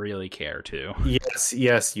don't really care to. Yes, you do.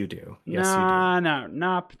 Yes, you do. No,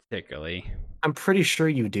 not particularly. I'm pretty sure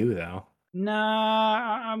you do, though.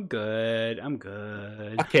 Nah, I'm good.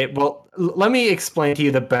 Okay, well, let me explain to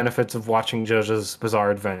you the benefits of watching JoJo's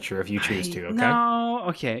Bizarre Adventure if you choose to, okay? No,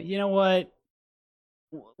 okay. You know what?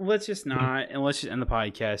 Let's just not, and let's just end the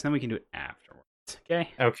podcast, and then we can do it afterwards, okay?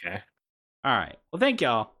 Okay. All right. Well, thank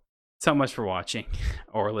y'all so much for watching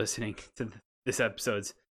or listening to this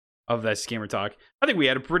episode's of That's Gamer Talk. I think we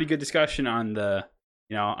had a pretty good discussion on the,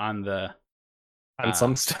 on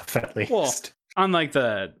some stuff at least. Well, on like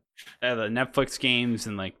the Netflix games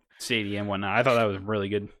and like Stadia and whatnot. I thought that was really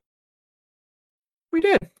good. We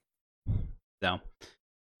did. So,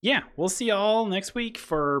 yeah, we'll see y'all next week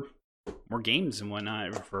for more games and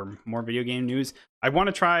whatnot, for more video game news. I want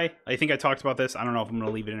to try, I think I talked about this. I don't know if I'm going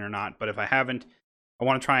to leave it in or not, but if I haven't, I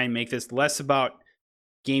want to try and make this less about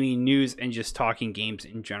gaming news and just talking games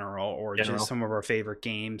in general, or just some of our favorite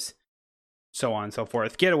games, so on and so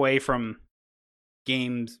forth. Get away from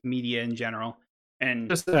games, media in general, and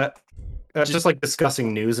just like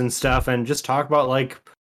discussing news and stuff, and just talk about like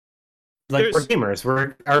we're gamers,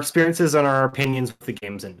 our experiences and our opinions with the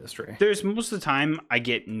games industry. There's most of the time I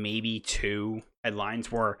get maybe 2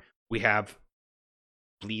 headlines where we have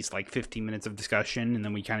at least like 15 minutes of discussion, and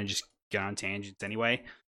then we kind of just get on tangents anyway.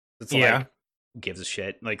 It's like, who gives a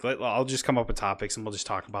shit? Like, I'll just come up with topics and we'll just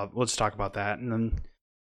talk about that, and then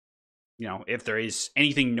if there is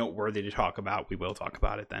anything noteworthy to talk about, we will talk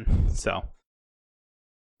about it then. So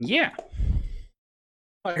yeah.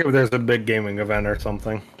 Like if there's a big gaming event or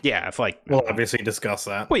something. Yeah, if like we'll obviously discuss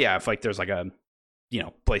that. Well, yeah, if like there's like a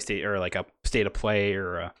PlayStation or like a State of Play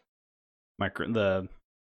or a the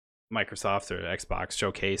Microsoft or Xbox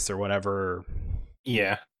showcase or whatever.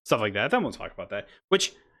 Yeah. Stuff like that. Then we'll talk about that.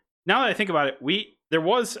 Which, now that I think about it, we there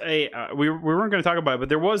was a we weren't going to talk about it, but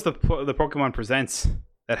there was the Pokemon Presents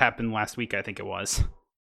that happened last week. I think it was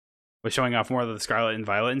showing off more of the Scarlet and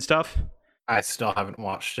Violet and stuff. I still haven't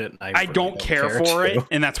watched it. I don't care for it,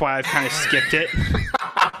 and that's why I've kind of skipped it.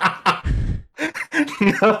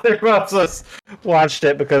 Neither of us watched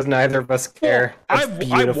it because neither of us care. I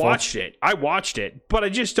watched it. I watched it, but I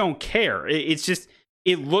just don't care. It's just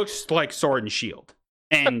it looks like Sword and Shield,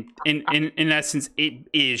 and in essence, it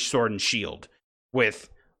is Sword and Shield with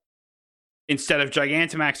instead of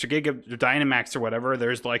Gigantamax or Dynamax or whatever,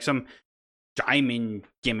 there's like some diamond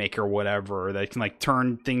gimmick or whatever that can like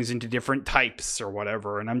turn things into different types or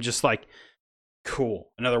whatever, and I'm just like,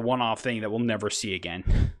 cool, another one-off thing that we'll never see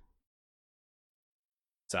again.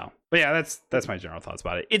 So, but yeah, that's my general thoughts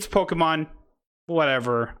about it. It's Pokemon,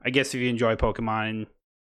 whatever. I guess if you enjoy Pokemon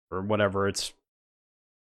or whatever, it's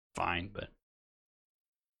fine. But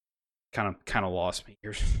kind of lost me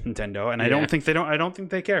here, Nintendo, and yeah. I don't think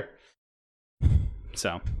they care.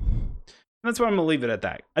 So that's why I'm gonna leave it at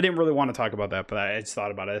that. I didn't really want to talk about that, but I just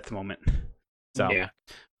thought about it at the moment. So yeah,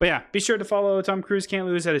 but yeah, be sure to follow Tom Cruise Can't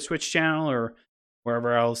Lose at his Twitch channel or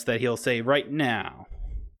wherever else that he'll say right now.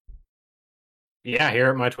 Yeah, here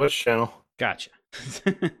at my Twitch channel. Gotcha.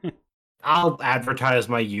 I'll advertise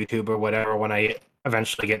my YouTube or whatever when I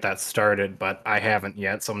eventually get that started, but I haven't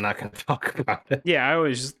yet, so I'm not going to talk about it. Yeah, I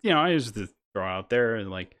always just throw out there and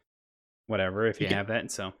like whatever if you have that.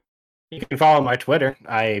 So you can follow my Twitter.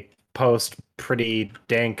 I post pretty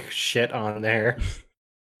dank shit on there.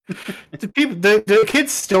 The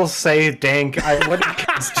kids still say dank. What do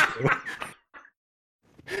kids do?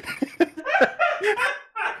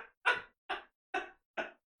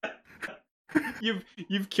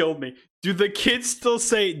 You've killed me. Do the kids still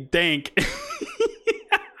say dank?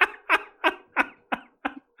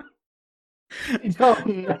 I don't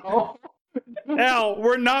know. Hell,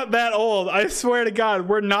 we're not that old. I swear to God,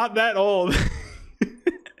 we're not that old.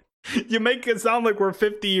 You make it sound like we're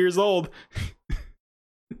 50 years old.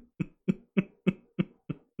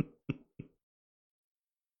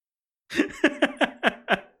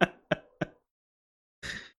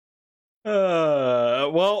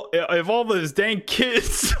 Well, if all those dang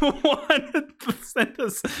kids wanted to send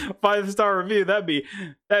us a 5-star review, that'd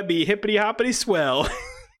be hippity hoppity swell.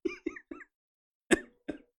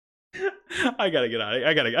 I gotta get out.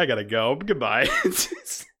 I gotta go. Goodbye.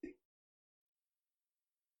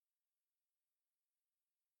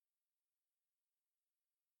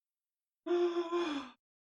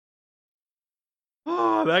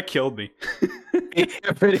 Oh, that killed me.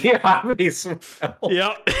 Hippity hoppity swell.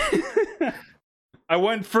 Yep. I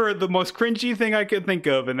went for the most cringy thing I could think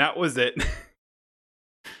of, and that was it.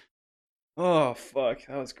 Oh, fuck.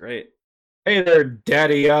 That was great. Hey there,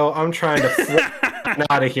 Daddy-O. I'm trying to flip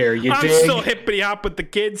out of here. You I'm dig? still hippity-hop with the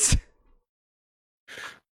kids.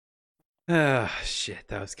 Ah, shit.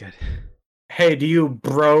 That was good. Hey, do you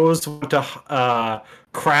bros want to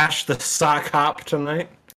crash the sock hop tonight?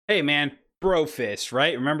 Hey, man. Bro fist,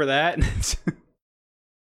 right? Remember that?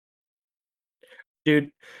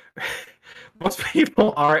 Dude, most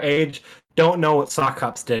people our age don't know what sock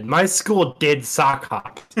hops did. My school did sock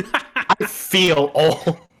hops. I feel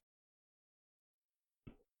old.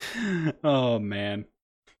 Oh, man.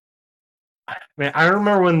 Man, I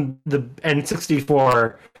remember when the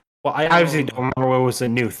N64... Well, I obviously don't remember when it was a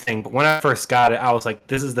new thing, but when I first got it, I was like,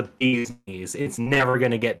 this is the bee's knees. It's never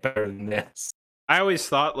going to get better than this. I always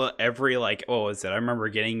thought every, like, what was it? I remember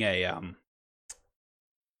getting a,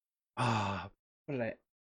 what did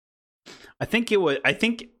I think it was, I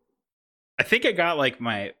think I got, like,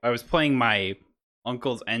 I was playing my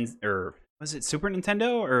uncle's, or was it Super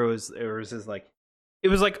Nintendo? Or it was his, like, it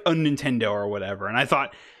was like a Nintendo or whatever. And I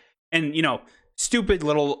thought, and, you know, stupid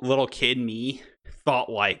little kid me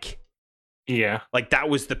thought, like, yeah, like, that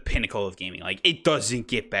was the pinnacle of gaming. Like, it doesn't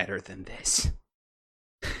get better than this.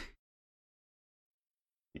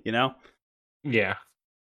 You know? Yeah.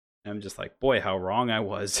 I'm just like, boy, how wrong I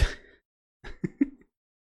was.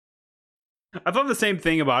 I thought the same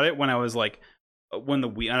thing about it when I was like, when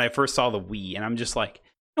I first saw the Wii, and I'm just like,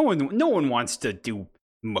 no one wants to do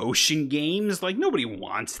motion games. Like, nobody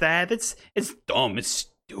wants that. It's dumb. It's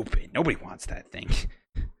stupid. Nobody wants that thing.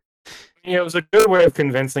 Yeah, it was a good way of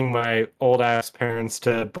convincing my old ass parents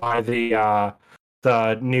to buy the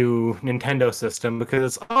new Nintendo system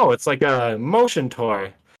because it's like a motion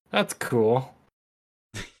toy. That's cool.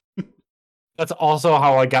 That's also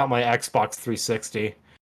how I got my Xbox 360.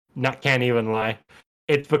 Can't even lie.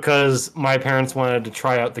 It's because my parents wanted to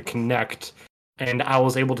try out the Kinect, and I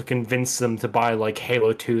was able to convince them to buy like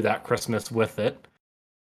Halo 2 that Christmas with it.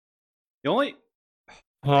 The only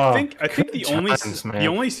Oh, I think good the only times, man. the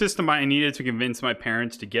only system I needed to convince my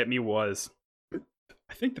parents to get me was,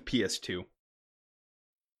 I think, the PS2.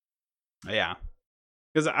 Yeah,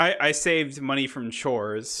 because I saved money from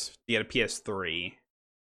chores to get a PS3.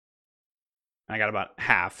 I got about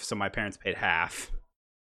half, so my parents paid half.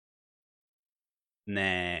 And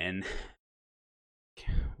then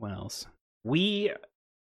what else? The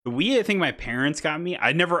Wii, I think my parents got me.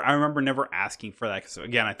 I remember never asking for that because,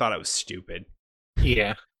 again, I thought it was stupid.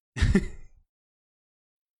 Yeah. And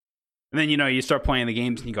then, you start playing the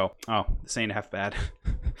games and you go, oh, this ain't half bad.